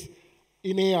used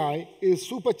in AI is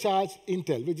supercharged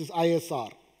intel, which is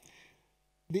ISR.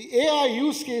 The AI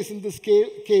use case in this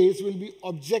case will be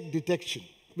object detection,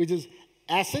 which is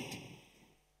asset,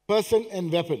 person,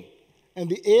 and weapon. And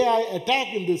the AI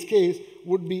attack in this case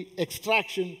would be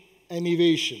extraction and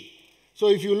evasion. So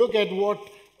if you look at what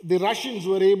the Russians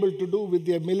were able to do with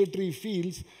their military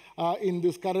fields in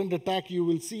this current attack, you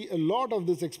will see a lot of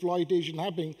this exploitation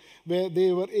happening where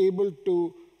they were able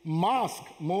to mask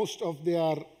most of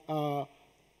their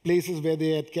places where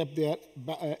they had kept their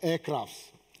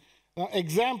aircrafts. Now,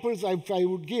 examples I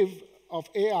would give of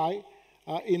AI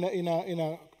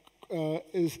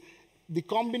is the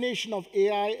combination of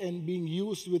AI and being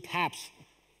used with HAPS.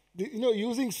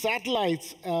 Using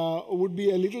satellites would be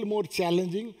a little more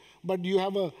challenging, but you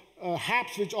have a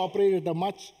HAPS which operate at a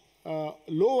much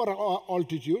lower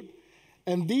altitude,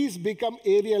 and these become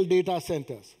aerial data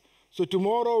centers. So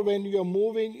tomorrow, when you are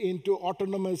moving into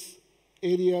autonomous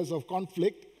areas of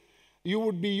conflict, you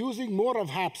would be using more of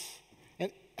HAPS,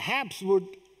 and HAPS would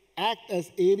act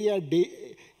as aerial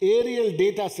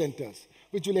data centers,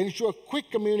 which will ensure quick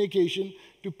communication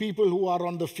to people who are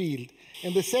on the field.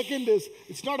 And the second is,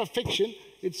 it's not a fiction,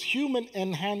 it's human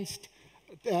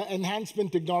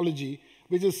enhancement technology,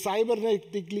 which is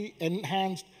cybernetically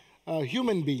enhanced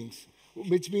human beings,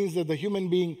 which means that the human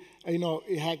being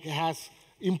has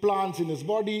implants in his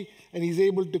body, and he's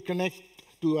able to connect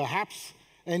to a HAPS,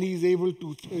 and he's able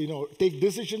to take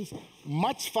decisions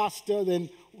much faster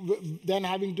than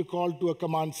having to call to a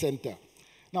command center.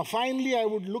 Now, finally, I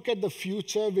would look at the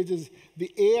future, which is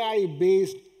the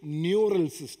AI-based neural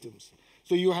systems.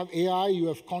 So you have AI, you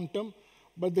have quantum,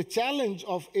 but the challenge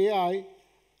of AI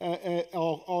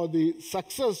or the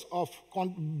success of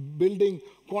building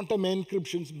quantum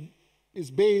encryptions is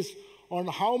based on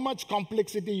how much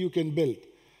complexity you can build.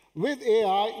 With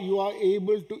AI, you are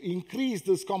able to increase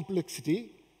this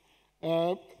complexity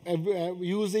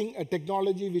using a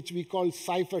technology which we call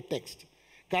ciphertext.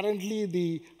 Currently,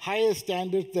 the highest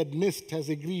standard that NIST has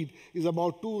agreed is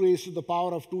about 2 raised to the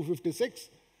power of 256.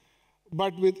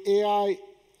 But with AI-based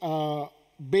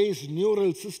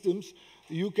neural systems,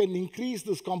 you can increase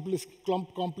this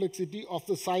complexity of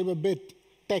the cyber bit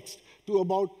text to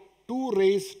about 2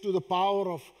 raised to the power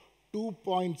of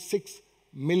 2.6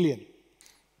 million.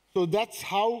 So that's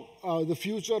how the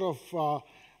future of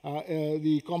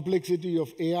the complexity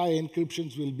of AI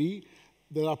encryptions will be.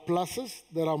 There are pluses,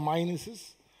 there are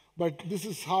minuses, but this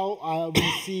is how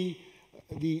we see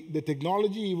the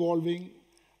technology evolving.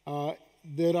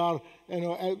 There are,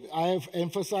 I have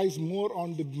emphasized more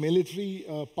on the military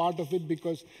part of it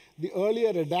because the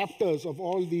earlier adapters of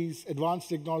all these advanced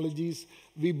technologies,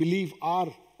 we believe, are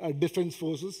defense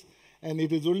forces. And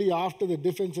it is only after the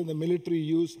defense and the military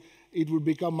use, it will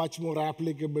become much more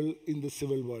applicable in the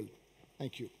civil world.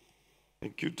 Thank you.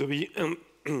 Thank you, Tobby.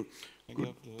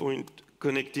 Good point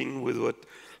connecting with what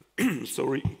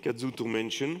Kazuto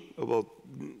mentioned about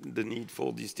the need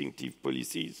for distinctive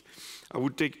policies. I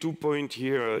would take 2 points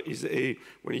here. Is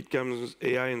when it comes to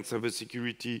AI and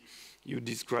cybersecurity, you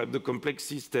describe the complex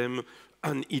system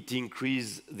and it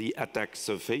increases the attack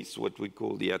surface, what we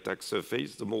call the attack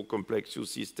surface. The more complex your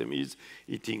system is,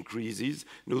 it increases.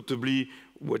 Notably,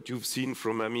 what you've seen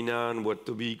from Ameena and what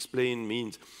Tobby explained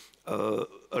means a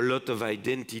lot of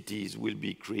identities will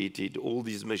be created. All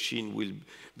these machines will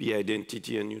be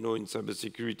identity. And in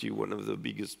cybersecurity, one of the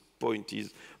biggest points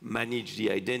is manage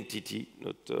the identity,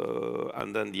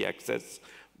 and then the access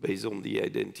based on the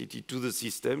identity to the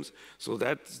systems. So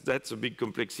that's a big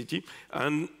complexity.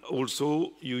 And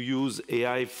also, you use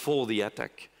AI for the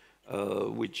attack,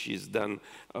 which is done.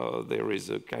 There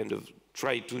is a kind of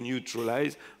try to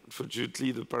neutralize.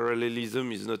 Unfortunately, the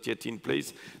parallelism is not yet in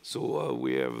place, so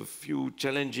we have a few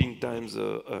challenging times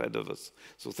ahead of us.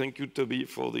 So thank you, Tobby,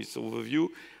 for this overview.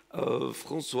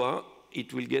 François,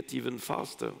 it will get even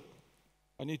faster.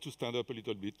 I need to stand up a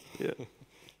little bit. Yeah.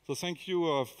 So thank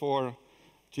you for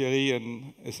Thierry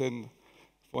and SN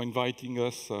for inviting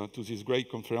us to this great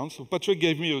conference. So Patrick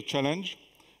gave me a challenge.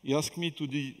 He asked me to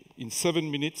do in 7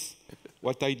 minutes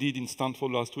what I did in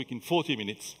Stanford last week in 40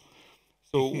 minutes.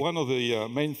 So one of the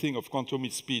main things of quantum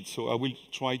is speed, so I will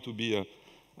try to be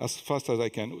as fast as I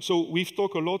can. So we've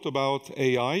talked a lot about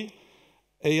AI.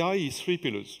 AI is 3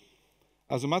 pillars.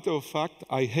 As a matter of fact,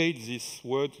 I hate this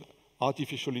word,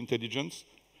 artificial intelligence.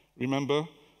 Remember,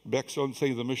 Bergson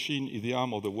saying the machine is the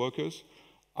arm of the workers.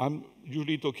 I'm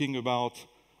usually talking about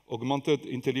augmented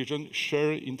intelligence,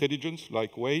 shared intelligence,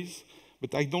 like Waze,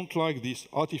 but I don't like this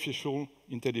artificial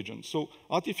intelligence. So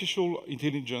artificial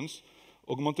intelligence,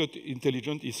 augmented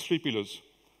intelligence is 3 pillars.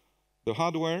 The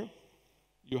hardware,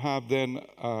 you have then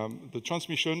the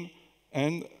transmission,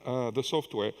 and the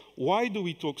software. Why do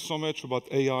we talk so much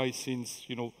about AI since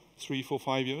 3, 4,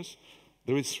 5 years?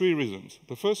 There is 3 reasons.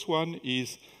 The first one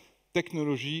is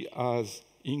technology has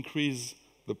increased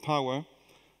the power,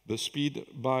 the speed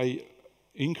by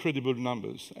incredible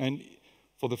numbers. And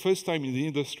for the first time in the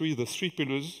industry, the 3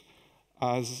 pillars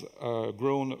has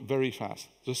grown very fast.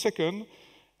 The second,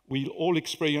 we all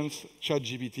experienced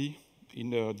ChatGPT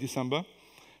in December.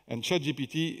 And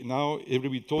ChatGPT, now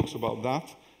everybody talks about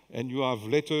that. And you have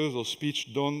letters or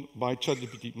speech done by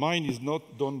ChatGPT. Mine is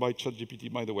not done by ChatGPT,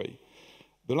 by the way.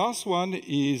 The last one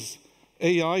is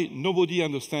AI. Nobody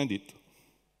understands it.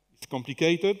 It's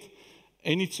complicated.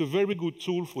 And it's a very good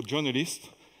tool for journalists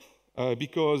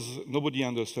because nobody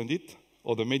understands it,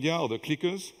 or the media, or the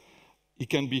clickers. It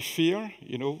can be fear.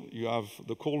 You have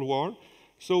the Cold War.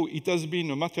 So it has been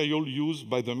a material used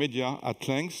by the media at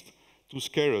length to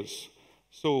scare us.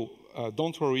 So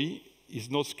don't worry, it's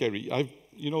not scary.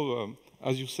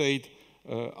 As you said,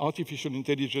 artificial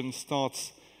intelligence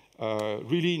starts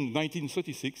really in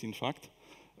 1936, in fact.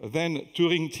 Then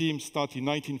Turing team started in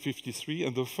 1953,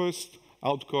 and the first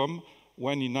outcome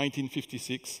went in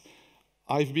 1956.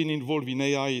 I've been involved in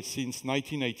AI since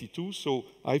 1982, so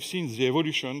I've seen the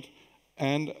evolution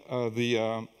and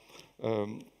the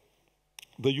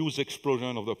huge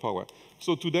explosion of the power.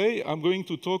 So today, I'm going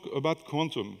to talk about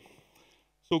quantum.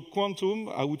 So quantum,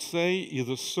 I would say, is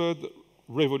the third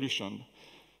revolution.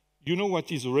 You know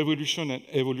what is a revolution and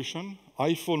evolution?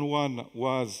 iPhone 1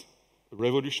 was a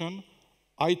revolution.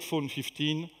 iPhone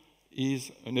 15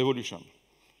 is an evolution.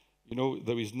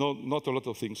 There is not a lot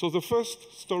of things. So the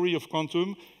first story of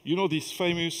quantum, this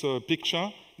famous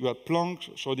picture, you had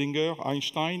Planck, Schrödinger,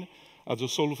 Einstein. at the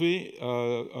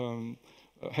Solvay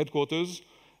headquarters.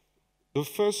 The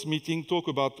first meeting talked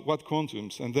about what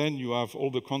quantums, and then you have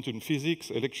all the quantum physics,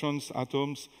 electrons,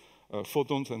 atoms,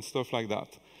 photons, and stuff like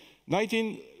that.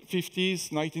 1950s,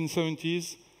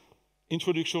 1970s,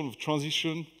 introduction of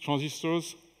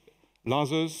transistors,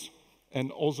 lasers,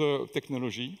 and other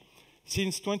technology.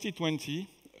 Since 2020,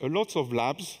 a lot of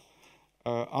labs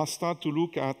are start to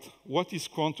look at what is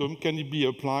quantum, can it be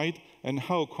applied, and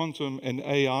how quantum and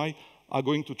AI are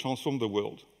going to transform the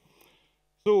world.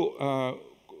 So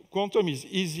quantum is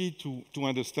easy to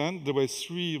understand. There were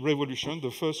three revolutions.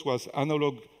 The first was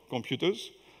analog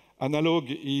computers. Analog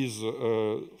is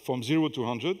from 0 to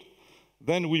 100.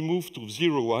 Then we moved to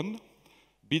 0, 1,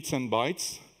 bits and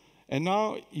bytes. And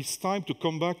now it's time to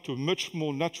come back to a much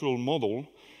more natural model,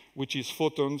 which is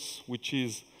photons, which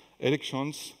is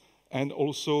electrons, and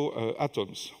also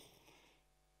atoms.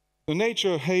 The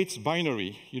nature hates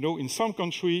binary. You know, in some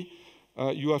country,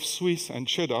 you have Swiss and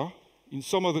cheddar. In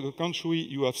some other country,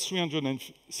 you have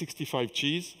 365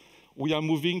 cheese. We are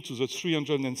moving to the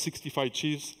 365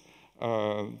 cheese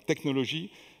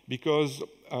technology because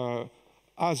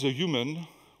as a human,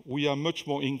 we are much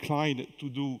more inclined to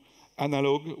do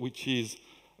analog, which is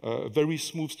a very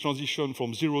smooth transition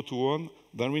from 0 to 1,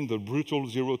 than in the brutal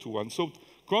 0 to 1. So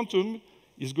quantum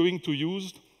is going to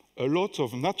use a lot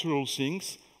of natural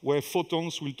things where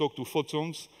photons will talk to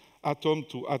photons, atom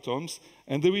to atoms,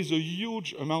 and there is a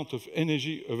huge amount of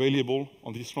energy available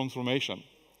on this transformation.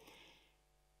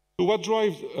 So what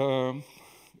drives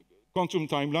quantum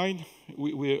timeline?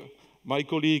 My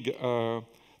colleague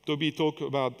Tobby talked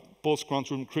about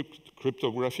post-quantum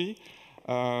cryptography.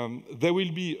 There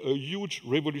will be a huge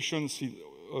revolution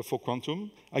for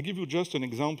quantum. I give you just an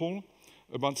example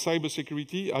about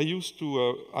cybersecurity.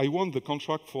 I won the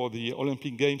contract for the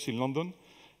Olympic Games in London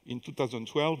in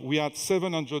 2012. We had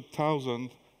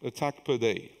 700,000 attacks per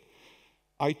day.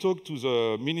 I talked to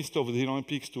the Minister of the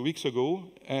Olympics 2 weeks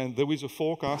ago, and there is a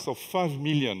forecast of 5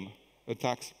 million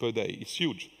attacks per day. It's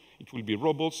huge. It will be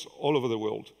robots all over the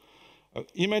world.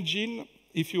 Imagine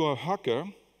if you are a hacker,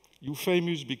 you're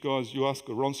famous because you ask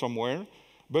a ransomware,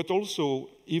 but also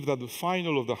if at the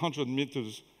final of the 100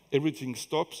 meters everything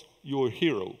stops, you're a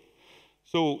hero.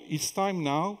 So it's time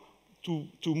now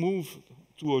to move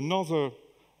to another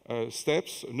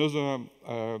steps, another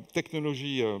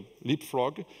technology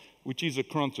leapfrog, which is a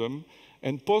quantum.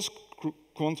 And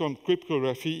post-quantum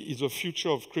cryptography is a future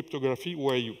of cryptography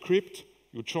where you crypt,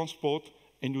 you transport,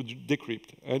 and you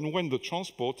decrypt. And when the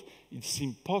transport, it's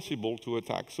impossible to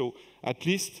attack. So at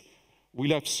least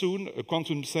we'll have soon a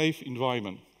quantum-safe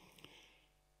environment.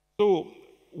 So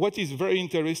what is very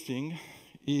interesting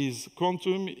is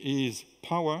quantum is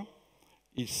power,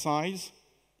 is size,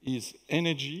 is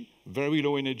energy, very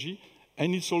low energy,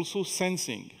 and it's also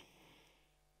sensing.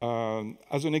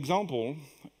 As an example,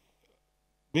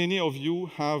 many of you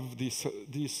have this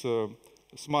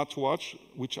smartwatch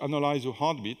which analyzes your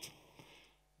heartbeat.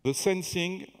 The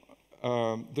sensing,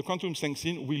 the quantum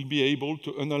sensing will be able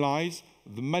to analyze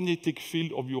the magnetic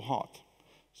field of your heart.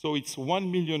 So it's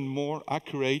 1 million more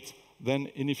accurate than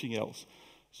anything else.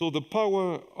 So the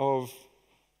power of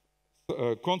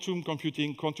quantum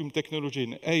computing, quantum technology,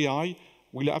 and AI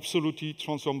will absolutely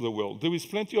transform the world. There is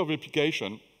plenty of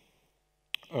application.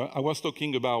 I was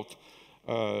talking about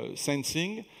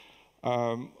sensing.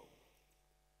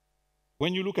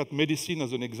 When you look at medicine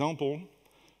as an example,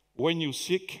 when you're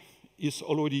sick, it's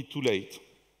already too late.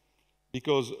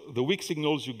 Because the weak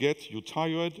signals you get, you're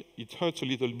tired, it hurts a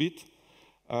little bit,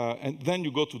 and then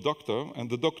you go to doctor, and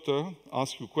the doctor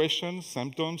asks you questions,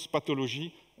 symptoms,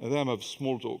 pathology, and then have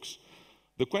small talks.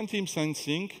 The quantum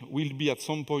sensing will be at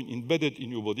some point embedded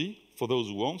in your body, for those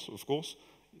who want, of course,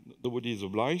 nobody is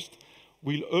obliged,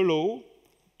 will allow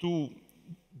to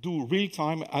do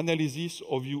real-time analysis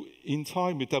of your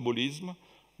entire metabolism,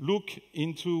 look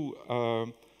into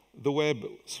the web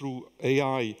through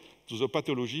AI to the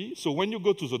pathology. So when you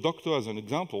go to the doctor, as an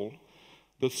example,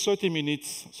 the 30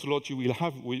 minutes slot you will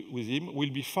have with him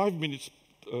will be 5 minutes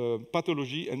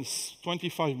pathology and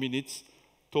 25 minutes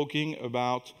talking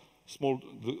about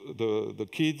the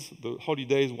kids, the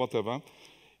holidays, whatever.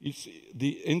 It's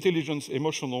the intelligence,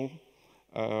 emotional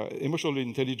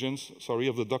intelligence,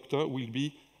 of the doctor will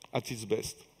be at its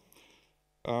best.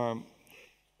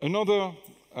 Another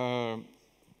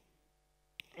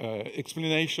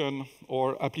explanation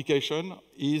or application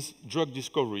is drug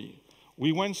discovery.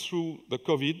 We went through the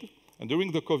COVID, and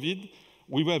during the COVID,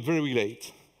 we were very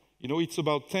late. You know, it's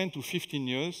about 10 to 15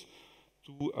 years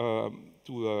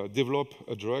to develop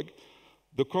a drug.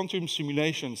 The quantum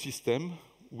simulation system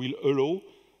will allow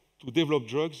to develop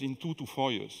drugs in 2 to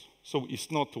 4 years. So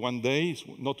it's not 1 day, it's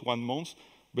not 1 month,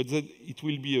 but that it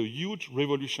will be a huge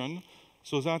revolution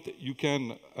so that you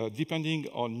can, depending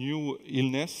on new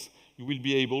illness, you will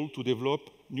be able to develop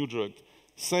new drugs.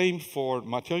 Same for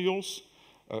materials,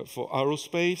 for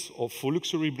aerospace, or for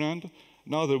luxury brand.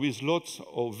 Now there is lots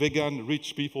of vegan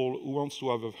rich people who wants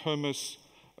to have a Hermes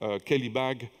Kelly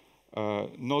bag,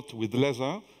 not with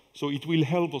leather. So it will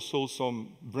help also some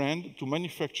brand to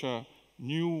manufacture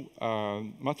new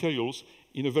materials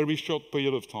in a very short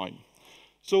period of time.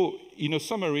 So in a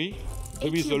summary,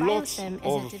 there is a lot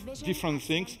of different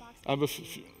things. I have a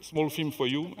small film for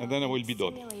you, and then I will be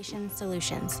done. Simulation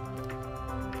solutions.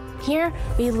 Here,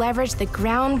 we leverage the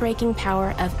groundbreaking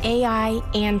power of AI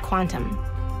and quantum.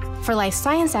 For life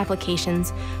science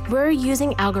applications, we're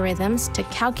using algorithms to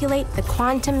calculate the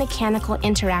quantum mechanical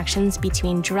interactions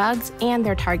between drugs and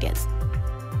their targets.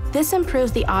 This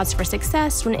improves the odds for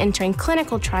success when entering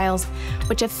clinical trials,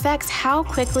 which affects how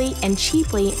quickly and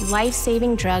cheaply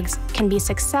life-saving drugs can be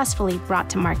successfully brought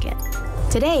to market.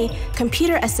 Today,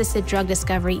 computer-assisted drug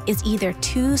discovery is either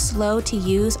too slow to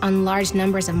use on large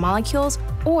numbers of molecules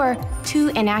or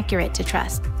too inaccurate to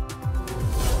trust.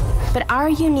 But our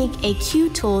unique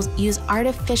AQ tools use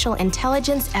artificial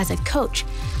intelligence as a coach,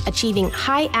 achieving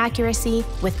high accuracy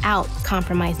without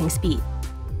compromising speed.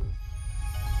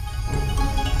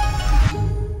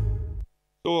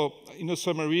 So, in a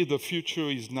summary, the future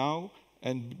is now,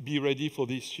 and be ready for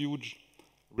this huge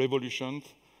revolution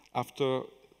after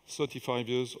 35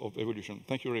 years of evolution.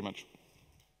 Thank you very much.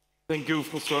 Thank you,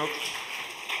 François.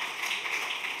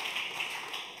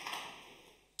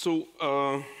 So,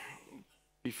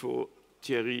 before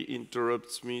Thierry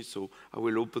interrupts me, so I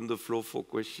will open the floor for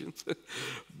questions.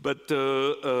 But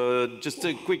just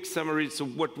a quick summary. So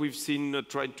what we've seen,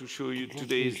 tried to show you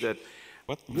today is that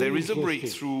there is a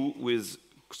breakthrough with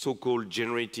so-called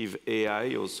generative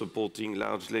AI, or supporting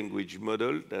large language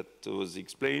model, that was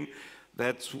explained.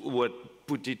 That's what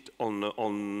put it on,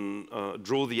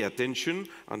 draw the attention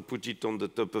and put it on the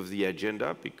top of the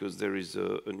agenda, because there is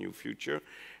a new future.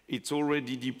 It's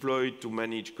already deployed to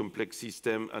manage complex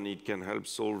systems, and it can help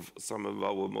solve some of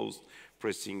our most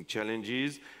pressing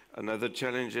challenges. Another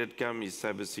challenge that comes is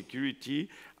cybersecurity,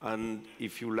 and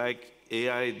if you like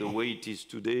AI the way it is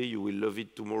today, you will love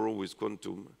it tomorrow with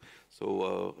quantum.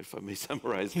 So if I may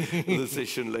summarize the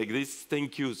session like this,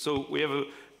 thank you. So we have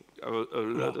a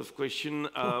lot of questions.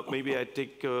 Maybe I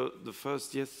take the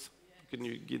first, yes? Can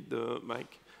you get the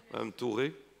mic?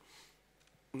 Touré.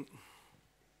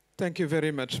 Thank you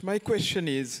very much. My question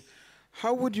is,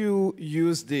 how would you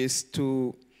use this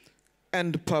to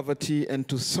end poverty and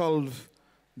to solve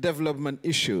development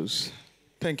issues?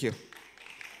 Thank you.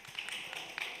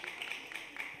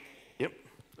 Yep.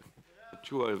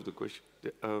 Sure, I have the question.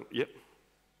 Yep.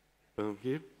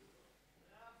 Here.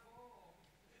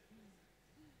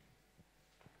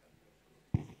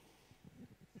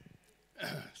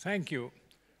 Thank you.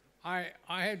 I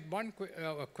had one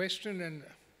a question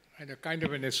and a kind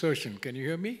of an assertion. Can you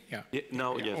hear me? Yeah.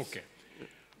 Now, yeah, yes.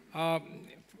 Okay.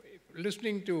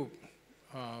 Listening to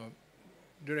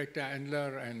Director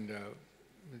Andler and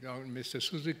Mr.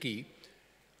 Suzuki,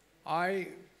 I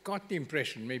got the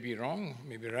impression, maybe wrong,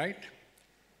 maybe right,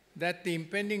 that the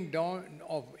impending dawn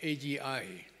of AGI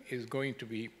is going to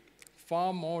be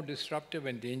far more disruptive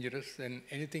and dangerous than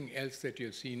anything else that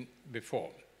you've seen before.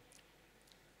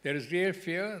 There is real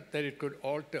fear that it could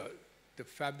alter the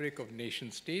fabric of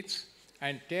nation states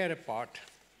and tear apart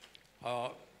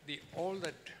all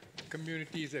that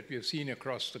communities that we have seen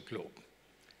across the globe.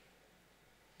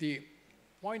 The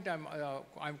point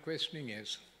I'm questioning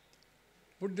is,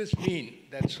 would this mean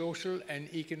that social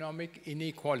and economic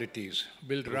inequalities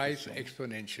will rise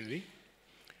exponentially?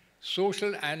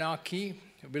 Social anarchy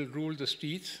will rule the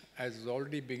streets, as is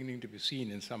already beginning to be seen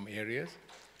in some areas.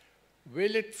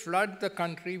 Will it flood the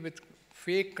country with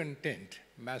fake content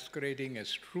masquerading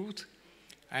as truth?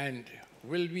 And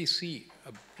will we see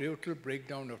a brutal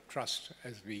breakdown of trust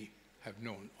as we have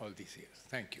known all these years?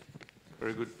 Thank you.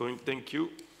 Very good point. Thank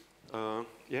you.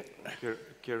 Yeah,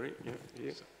 Kerry. Yeah,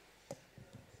 yeah.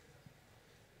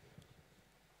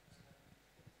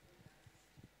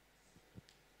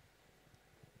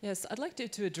 Yes, I'd like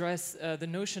to address the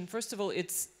notion, first of all,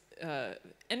 it's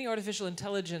any artificial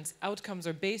intelligence outcomes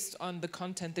are based on the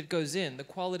content that goes in, the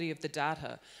quality of the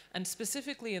data. And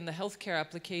specifically in the healthcare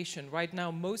application, right now,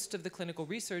 most of the clinical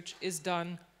research is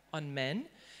done on men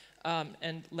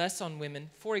and less on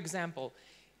women. For example,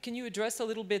 can you address a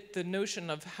little bit the notion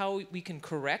of how we can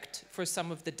correct for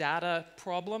some of the data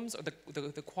problems or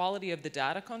the quality of the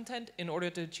data content in order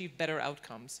to achieve better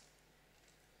outcomes?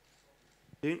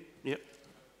 Yeah.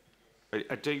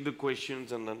 I take the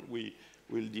questions and then we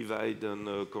will divide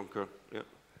and conquer. Yeah.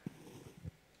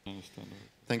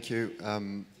 Thank you.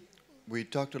 We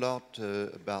talked a lot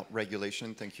about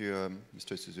regulation. Thank you,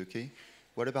 Mr. Suzuki.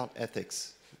 What about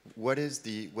ethics? What is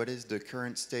the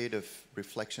current state of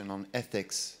reflection on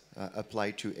ethics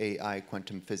applied to AI,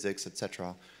 quantum physics,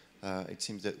 etc.? It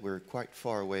seems that we're quite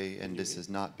far away, and this has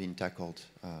not been tackled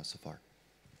so far.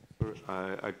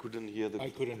 I couldn't hear the...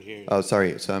 I couldn't hear you. Oh,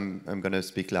 sorry. So I'm going to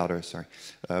speak louder. Sorry.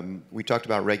 We talked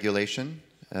about regulation,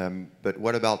 but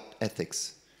what about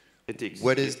ethics? Ethics.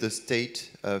 What is the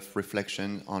state of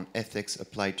reflection on ethics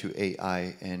applied to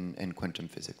AI and quantum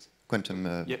physics,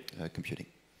 quantum computing?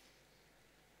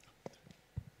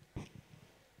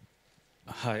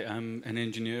 Hi, I'm an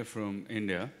engineer from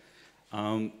India.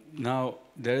 Now,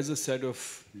 there is a set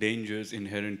of dangers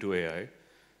inherent to AI.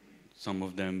 Some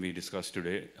of them we discussed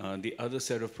today. The other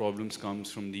set of problems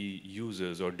comes from the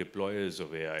users or deployers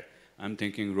of AI. I'm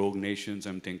thinking rogue nations,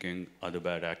 I'm thinking other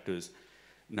bad actors.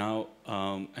 Now,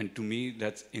 and to me,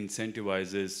 that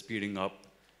incentivizes speeding up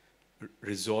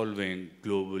resolving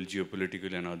global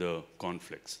geopolitical and other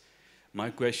conflicts.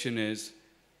 My question is,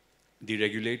 the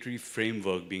regulatory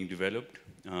framework being developed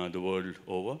the world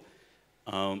over,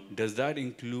 does that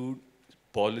include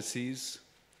policies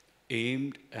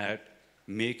aimed at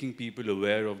making people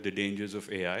aware of the dangers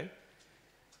of AI?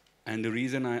 And the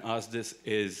reason I ask this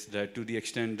is that to the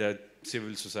extent that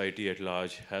civil society at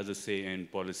large has a say in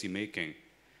policy making,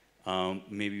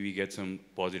 maybe we get some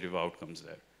positive outcomes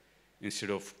there. Instead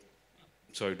of,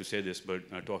 sorry to say this, but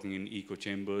talking in echo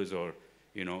chambers or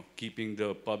keeping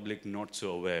the public not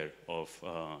so aware of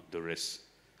the risks.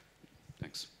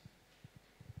 Thanks.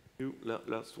 You,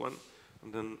 last one,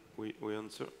 and then we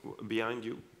answer. Behind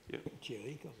you. Yeah.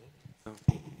 Thierry, come in.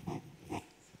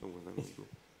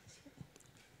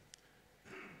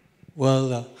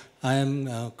 Well, I am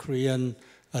a Korean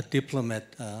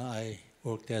diplomat. I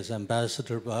worked as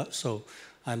ambassador, so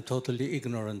I'm totally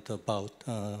ignorant about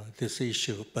this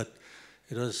issue. But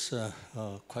it was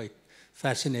quite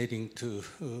fascinating to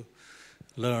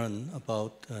learn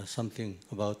about something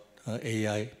about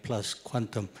AI plus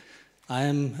quantum. I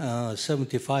am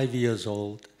 75 years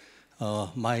old.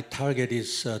 My target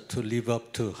is to live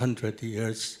up to 100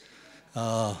 years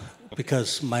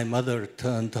because my mother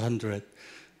turned 100,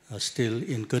 still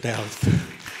in good health.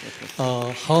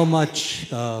 How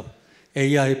much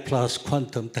AI plus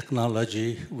quantum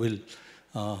technology will,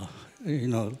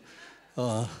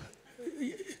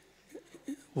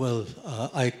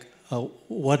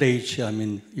 what age,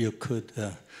 you could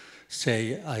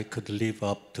say I could live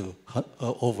up to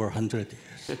over 100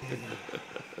 years.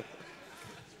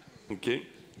 Okay.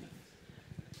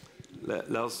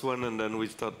 Last one, and then we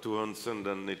start to answer, and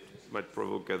then it might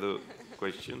provoke other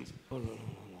questions.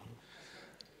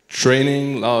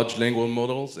 Training large language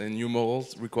models and new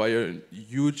models require a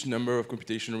huge number of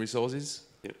computational resources.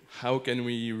 Yeah. How can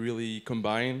we really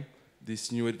combine these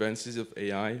new advances of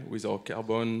AI with our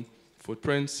carbon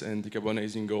footprints and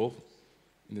decarbonizing goal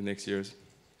in the next years?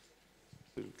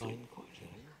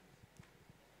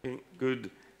 Okay, good.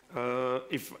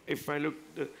 If I look,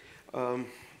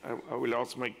 I will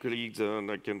ask my colleagues,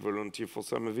 and I can volunteer for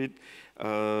some of it.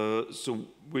 So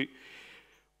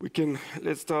we can,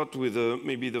 let's start with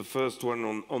maybe the first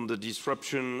one on the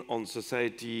disruption on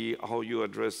society, how we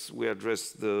address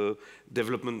the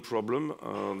development problem.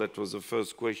 That was the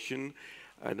first question.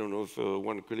 I don't know if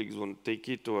one colleague want to take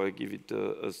it or I give it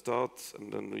a start,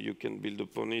 and then you can build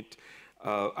upon it.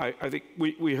 I think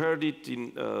we heard it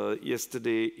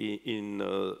yesterday in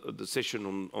the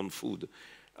session on food.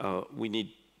 We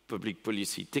need public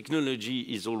policy. Technology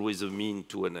is always a mean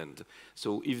to an end.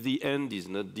 So if the end is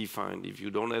not defined, if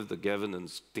you don't have the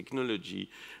governance, technology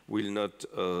will not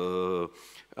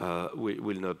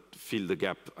fill the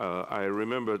gap. I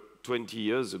remember 20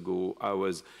 years ago, I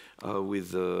was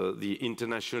with the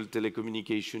International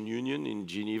Telecommunication Union in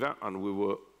Geneva, and we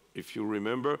were, if you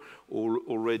remember,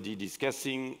 already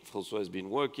discussing, François has been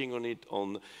working on it,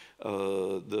 on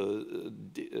the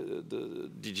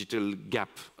digital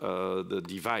gap, the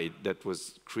divide that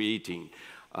was creating.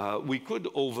 We could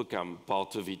overcome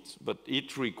part of it, but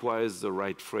it requires the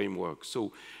right framework.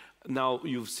 So now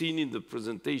you've seen in the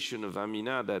presentation of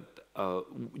Ameena that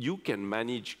you can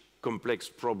manage complex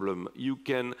problem. You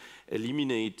can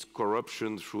eliminate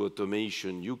corruption through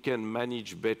automation. You can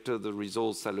manage better the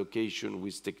resource allocation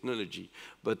with technology,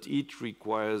 but it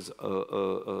requires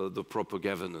the proper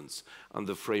governance and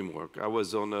the framework. I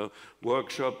was on a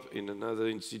workshop in another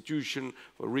institution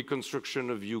for reconstruction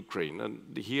of Ukraine,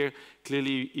 and here,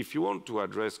 clearly, if you want to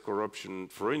address corruption,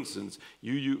 for instance,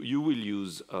 you will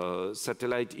use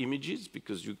satellite images,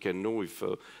 because you can know if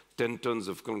 10 tons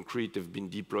of concrete have been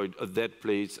deployed at that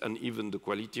place, and even the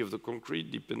quality of the concrete,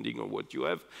 depending on what you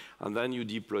have. And then you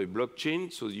deploy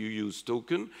blockchain, so you use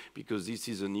token, because this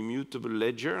is an immutable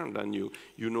ledger, and then you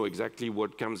know exactly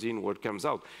what comes in, what comes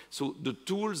out. So the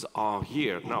tools are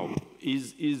here. Now,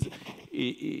 is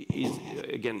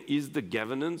the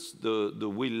governance the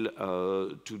will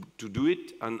to do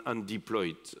it and deploy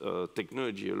it?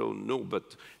 Technology alone, no,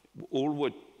 but all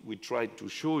what we tried to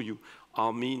show you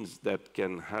are means that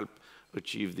can help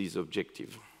achieve these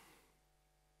objectives.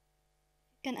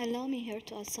 Can allow me here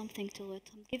to add something to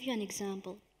it. I'll give you an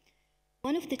example.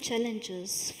 One of the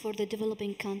challenges for the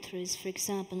developing countries, for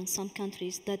example, in some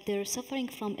countries, that they're suffering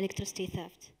from electricity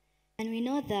theft. And we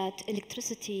know that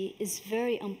electricity is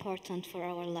very important for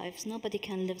our lives. Nobody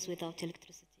can live without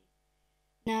electricity.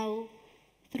 Now,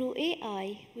 through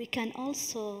AI, we can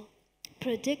also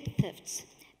predict thefts.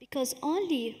 Because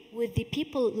only with the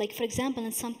people, like for example,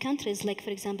 in some countries, like for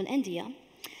example, India,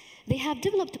 they have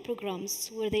developed programs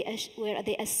where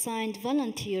they assigned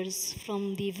volunteers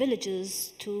from the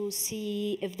villages to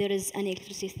see if there is any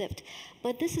electricity theft.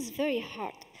 But this is very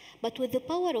hard. But with the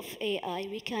power of AI,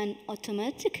 we can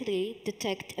automatically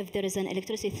detect if there is an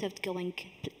electricity theft going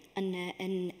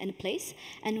in place,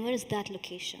 and where is that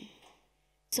location.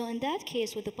 So in that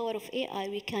case, with the power of AI,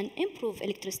 we can improve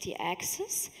electricity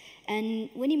access, and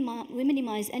we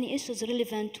minimize any issues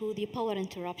relevant to the power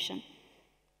interruption.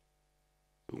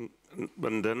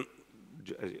 And then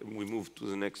we move to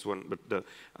the next one.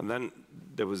 And then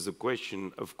there was the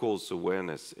question, of course,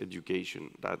 awareness,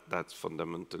 education. That's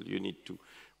fundamental.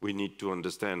 We need to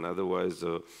understand. Otherwise,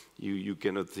 you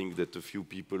cannot think that a few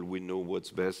people will know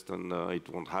what's best, and it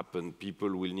won't happen. People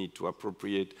will need to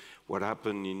appropriate. What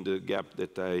happened in the gap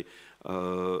that I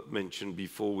mentioned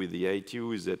before with the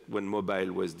ITU is that when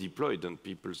mobile was deployed and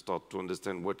people start to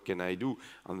understand what can I do,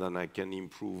 and then I can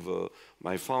improve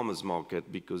my farmers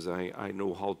market because I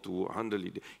know how to handle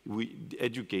it.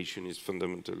 Education is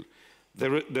fundamental.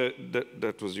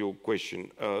 That was your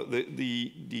question.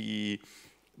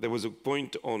 There was a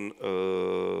point on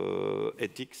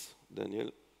ethics.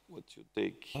 Daniel, what's your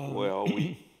take? Where are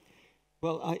we?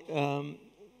 Well,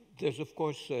 there's of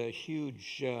course a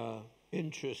huge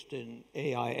interest in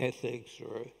AI ethics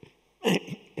or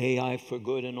AI for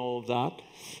good and all of that.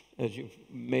 As you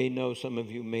may know, some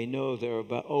of you may know, there are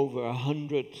about over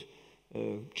 100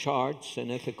 charts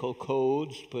and ethical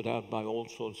codes put out by all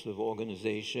sorts of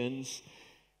organizations,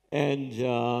 and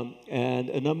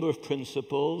a number of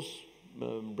principles,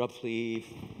 roughly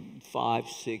 5,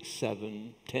 6,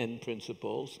 7, 10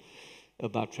 principles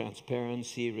about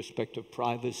transparency, respect of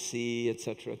privacy,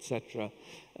 etc., etc.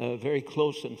 Very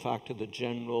close, in fact, to the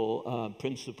general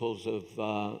principles of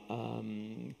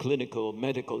clinical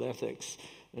medical ethics.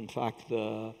 In fact,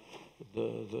 the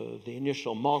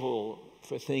initial model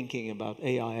for thinking about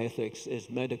AI ethics is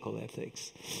medical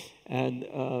ethics. And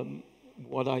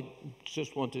what I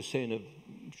just want to say in a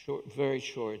very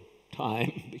short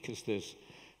time, because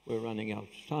we're running out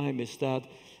of time, is that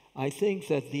I think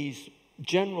that these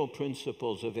general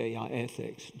principles of AI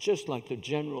ethics, just like the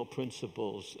general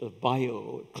principles of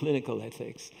clinical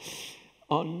ethics,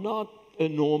 are not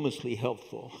enormously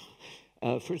helpful.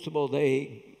 First of all,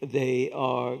 they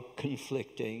are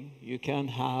conflicting. You can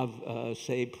have,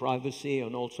 say, privacy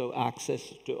and also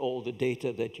access to all the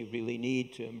data that you really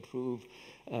need to improve,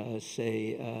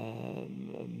 say,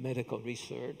 medical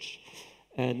research.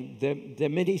 And there are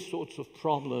many sorts of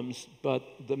problems, but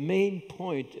the main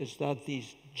point is that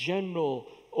these general,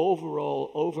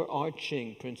 overall,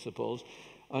 overarching principles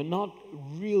are not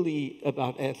really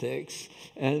about ethics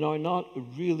and are not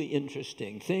really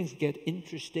interesting. Things get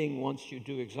interesting once you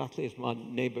do exactly as my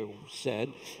neighbor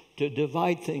said, to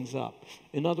divide things up.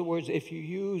 In other words, if you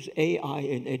use AI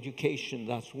in education,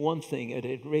 that's one thing, and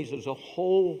it raises a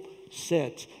whole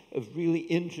set of really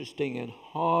interesting and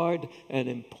hard and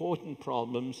important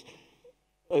problems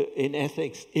in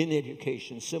ethics in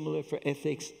education, similar for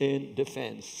ethics in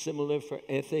defense, similar for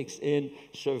ethics in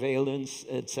surveillance,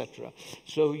 etc.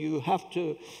 So you have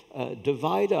to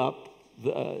divide up,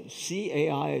 see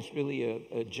AI as really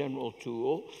a general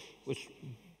tool, which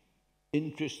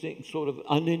interesting, sort of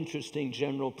uninteresting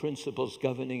general principles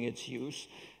governing its use.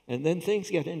 And then things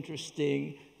get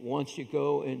interesting once you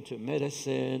go into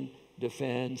medicine,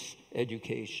 defense,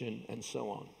 education, and so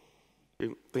on.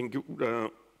 Okay, thank you.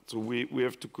 So we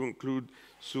have to conclude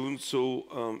soon.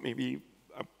 So maybe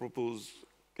I propose,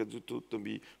 Kazuto,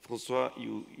 Tobby, François,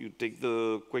 you take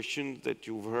the questions that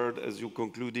you've heard as your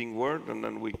concluding word, and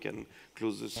then we can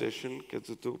close the session.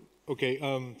 Kazuto. Okay,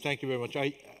 thank you very much.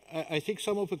 I think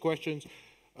some of the questions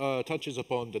touches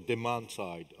upon the demand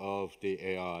side of the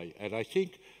AI, and I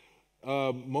think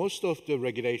most of the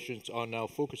regulations are now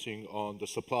focusing on the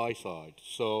supply side.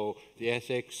 So the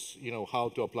ethics, how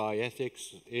to apply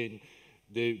ethics in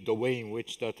the way in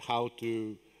which that how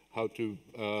to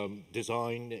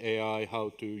design AI, how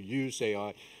to use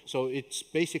AI. So it's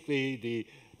basically the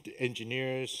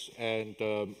engineers and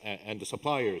the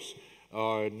suppliers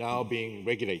are now being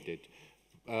regulated.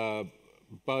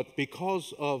 But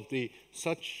because of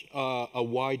such a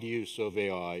wide use of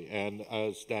AI, and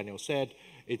as Daniel said,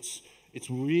 it's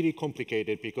really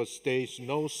complicated because there's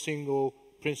no single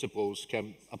principles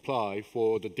can apply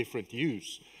for the different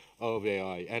use of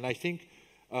AI. And I think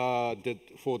that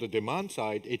for the demand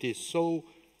side, it is so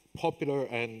popular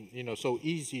and so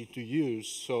easy to use.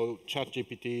 So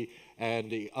ChatGPT and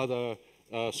the other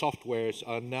softwares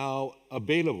are now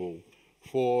available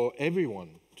for everyone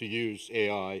to use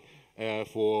AI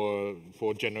for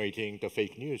generating the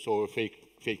fake news or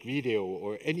fake video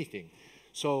or anything.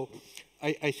 So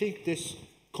I think this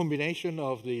combination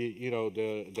of the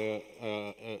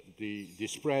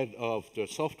spread of the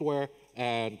software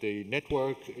and the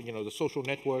network, the social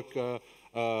network,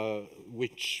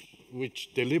 which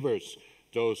delivers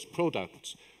those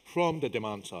products from the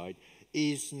demand side,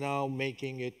 is now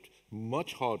making it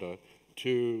much harder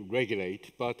to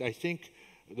regulate. But I think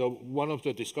one of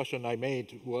the discussion I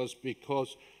made was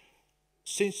because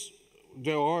since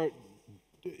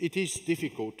it is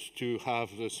difficult to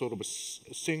have the sort of a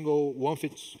single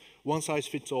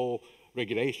one-size-fits-all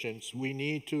regulations, we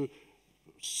need to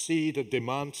see the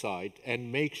demand side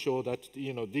and make sure that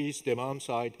these demand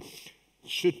side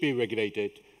should be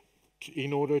regulated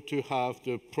in order to have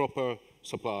the proper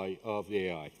supply of the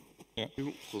AI. Yeah.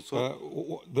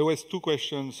 There was 2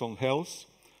 questions on health.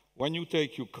 When you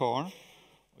take your car,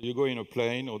 you go in a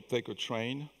plane or take a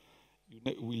train, you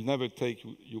will never take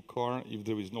your car if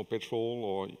there is no petrol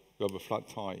or you have a flat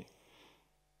tire.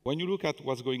 When you look at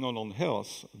what's going on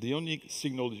health, the only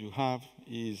signal you have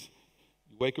is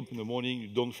you wake up in the morning, you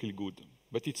don't feel good,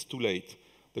 but it's too late.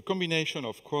 The combination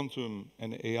of quantum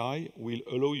and AI will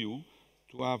allow you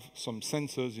to have some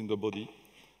sensors in the body,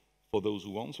 for those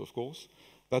who want, of course,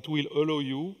 that will allow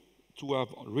you to have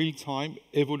real-time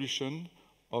evolution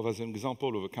of, as an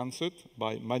example, of a cancer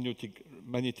by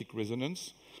magnetic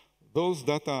resonance. Those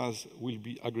data will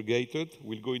be aggregated,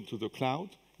 will go into the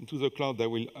cloud. Into the cloud, they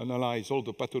will analyze all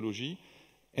the pathology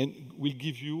and will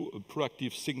give you a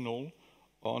proactive signal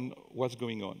on what's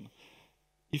going on.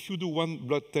 If you do 1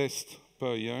 blood test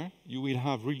per year, you will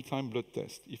have real-time blood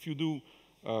tests. If you do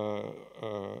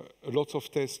lots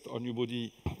of tests on your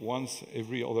body once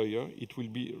every other year, it will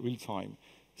be real-time.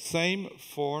 Same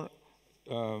for,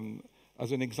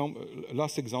 as an example,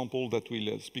 last example that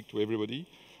will speak to everybody.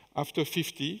 After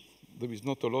 50, there is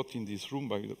not a lot in this room,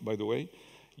 by the way,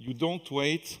 you don't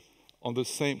wait on the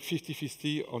same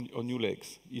 50-50 on your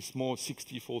legs. It's more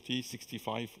 60-40,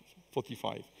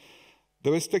 65-45.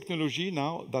 There is technology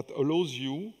now that allows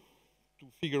you to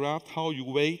figure out how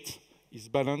your weight is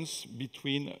balanced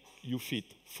between your feet,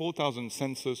 4,000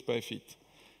 sensors per feet.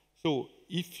 So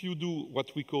if you do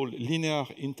what we call linear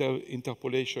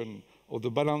interpolation of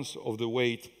the balance of the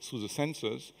weight through the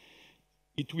sensors,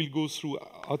 it will go through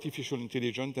artificial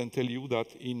intelligence and tell you that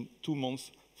in 2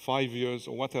 months, 5 years,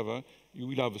 or whatever, you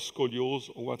will have a scoliosis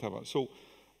or whatever. So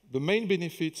the main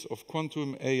benefits of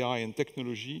quantum AI and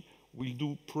technology will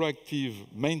do proactive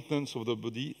maintenance of the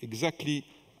body exactly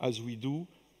as we do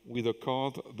with a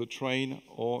car, the train,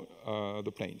 or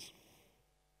the planes.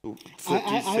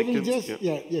 I will just,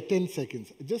 10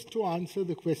 seconds. Just to answer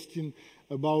the question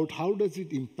about how does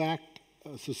it impact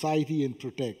society and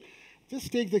protect.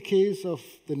 Just take the case of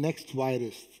the next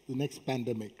virus, the next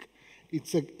pandemic.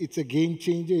 It's a game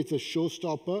changer, it's a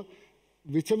showstopper.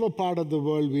 Whichever part of the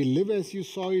world we live, as you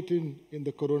saw it in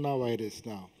the coronavirus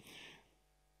now.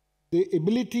 The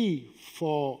ability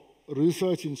for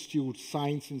research institutes,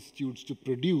 science institutes to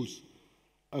produce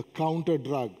a counter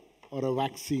drug or a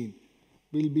vaccine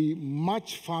will be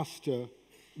much faster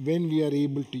when we are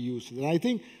able to use it. And I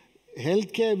think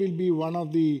healthcare will be one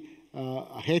of the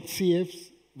HCFs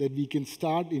that we can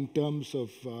start in terms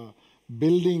of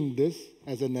building this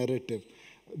as a narrative.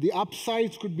 The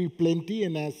upsides could be plenty,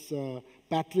 and as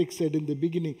Patrick said in the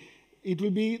beginning, it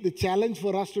will be the challenge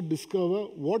for us to discover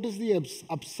what is the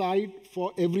upside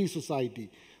for every society.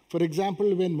 For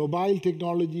example, when mobile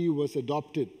technology was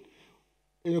adopted,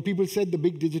 people said the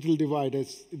big digital divide,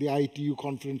 as the ITU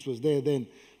conference was there then,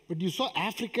 but you saw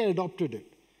Africa adopted it.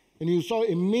 And you saw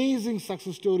amazing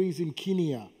success stories in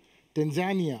Kenya,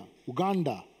 Tanzania,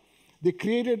 Uganda. They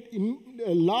created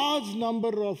a large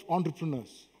number of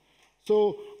entrepreneurs.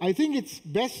 So I think it's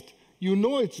best,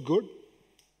 it's good.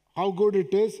 How good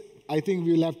it is, I think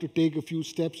we'll have to take a few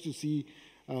steps to see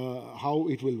how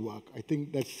it will work. I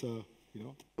think that's, So,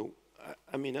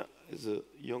 Ameena, as the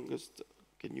youngest,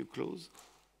 can you close?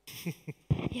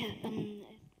 Yeah,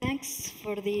 thanks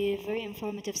for the very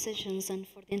informative sessions and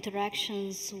for the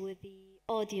interactions with the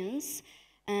audience.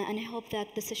 And I hope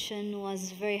that the session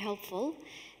was very helpful.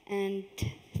 And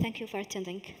thank you for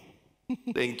attending.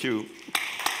 Thank you.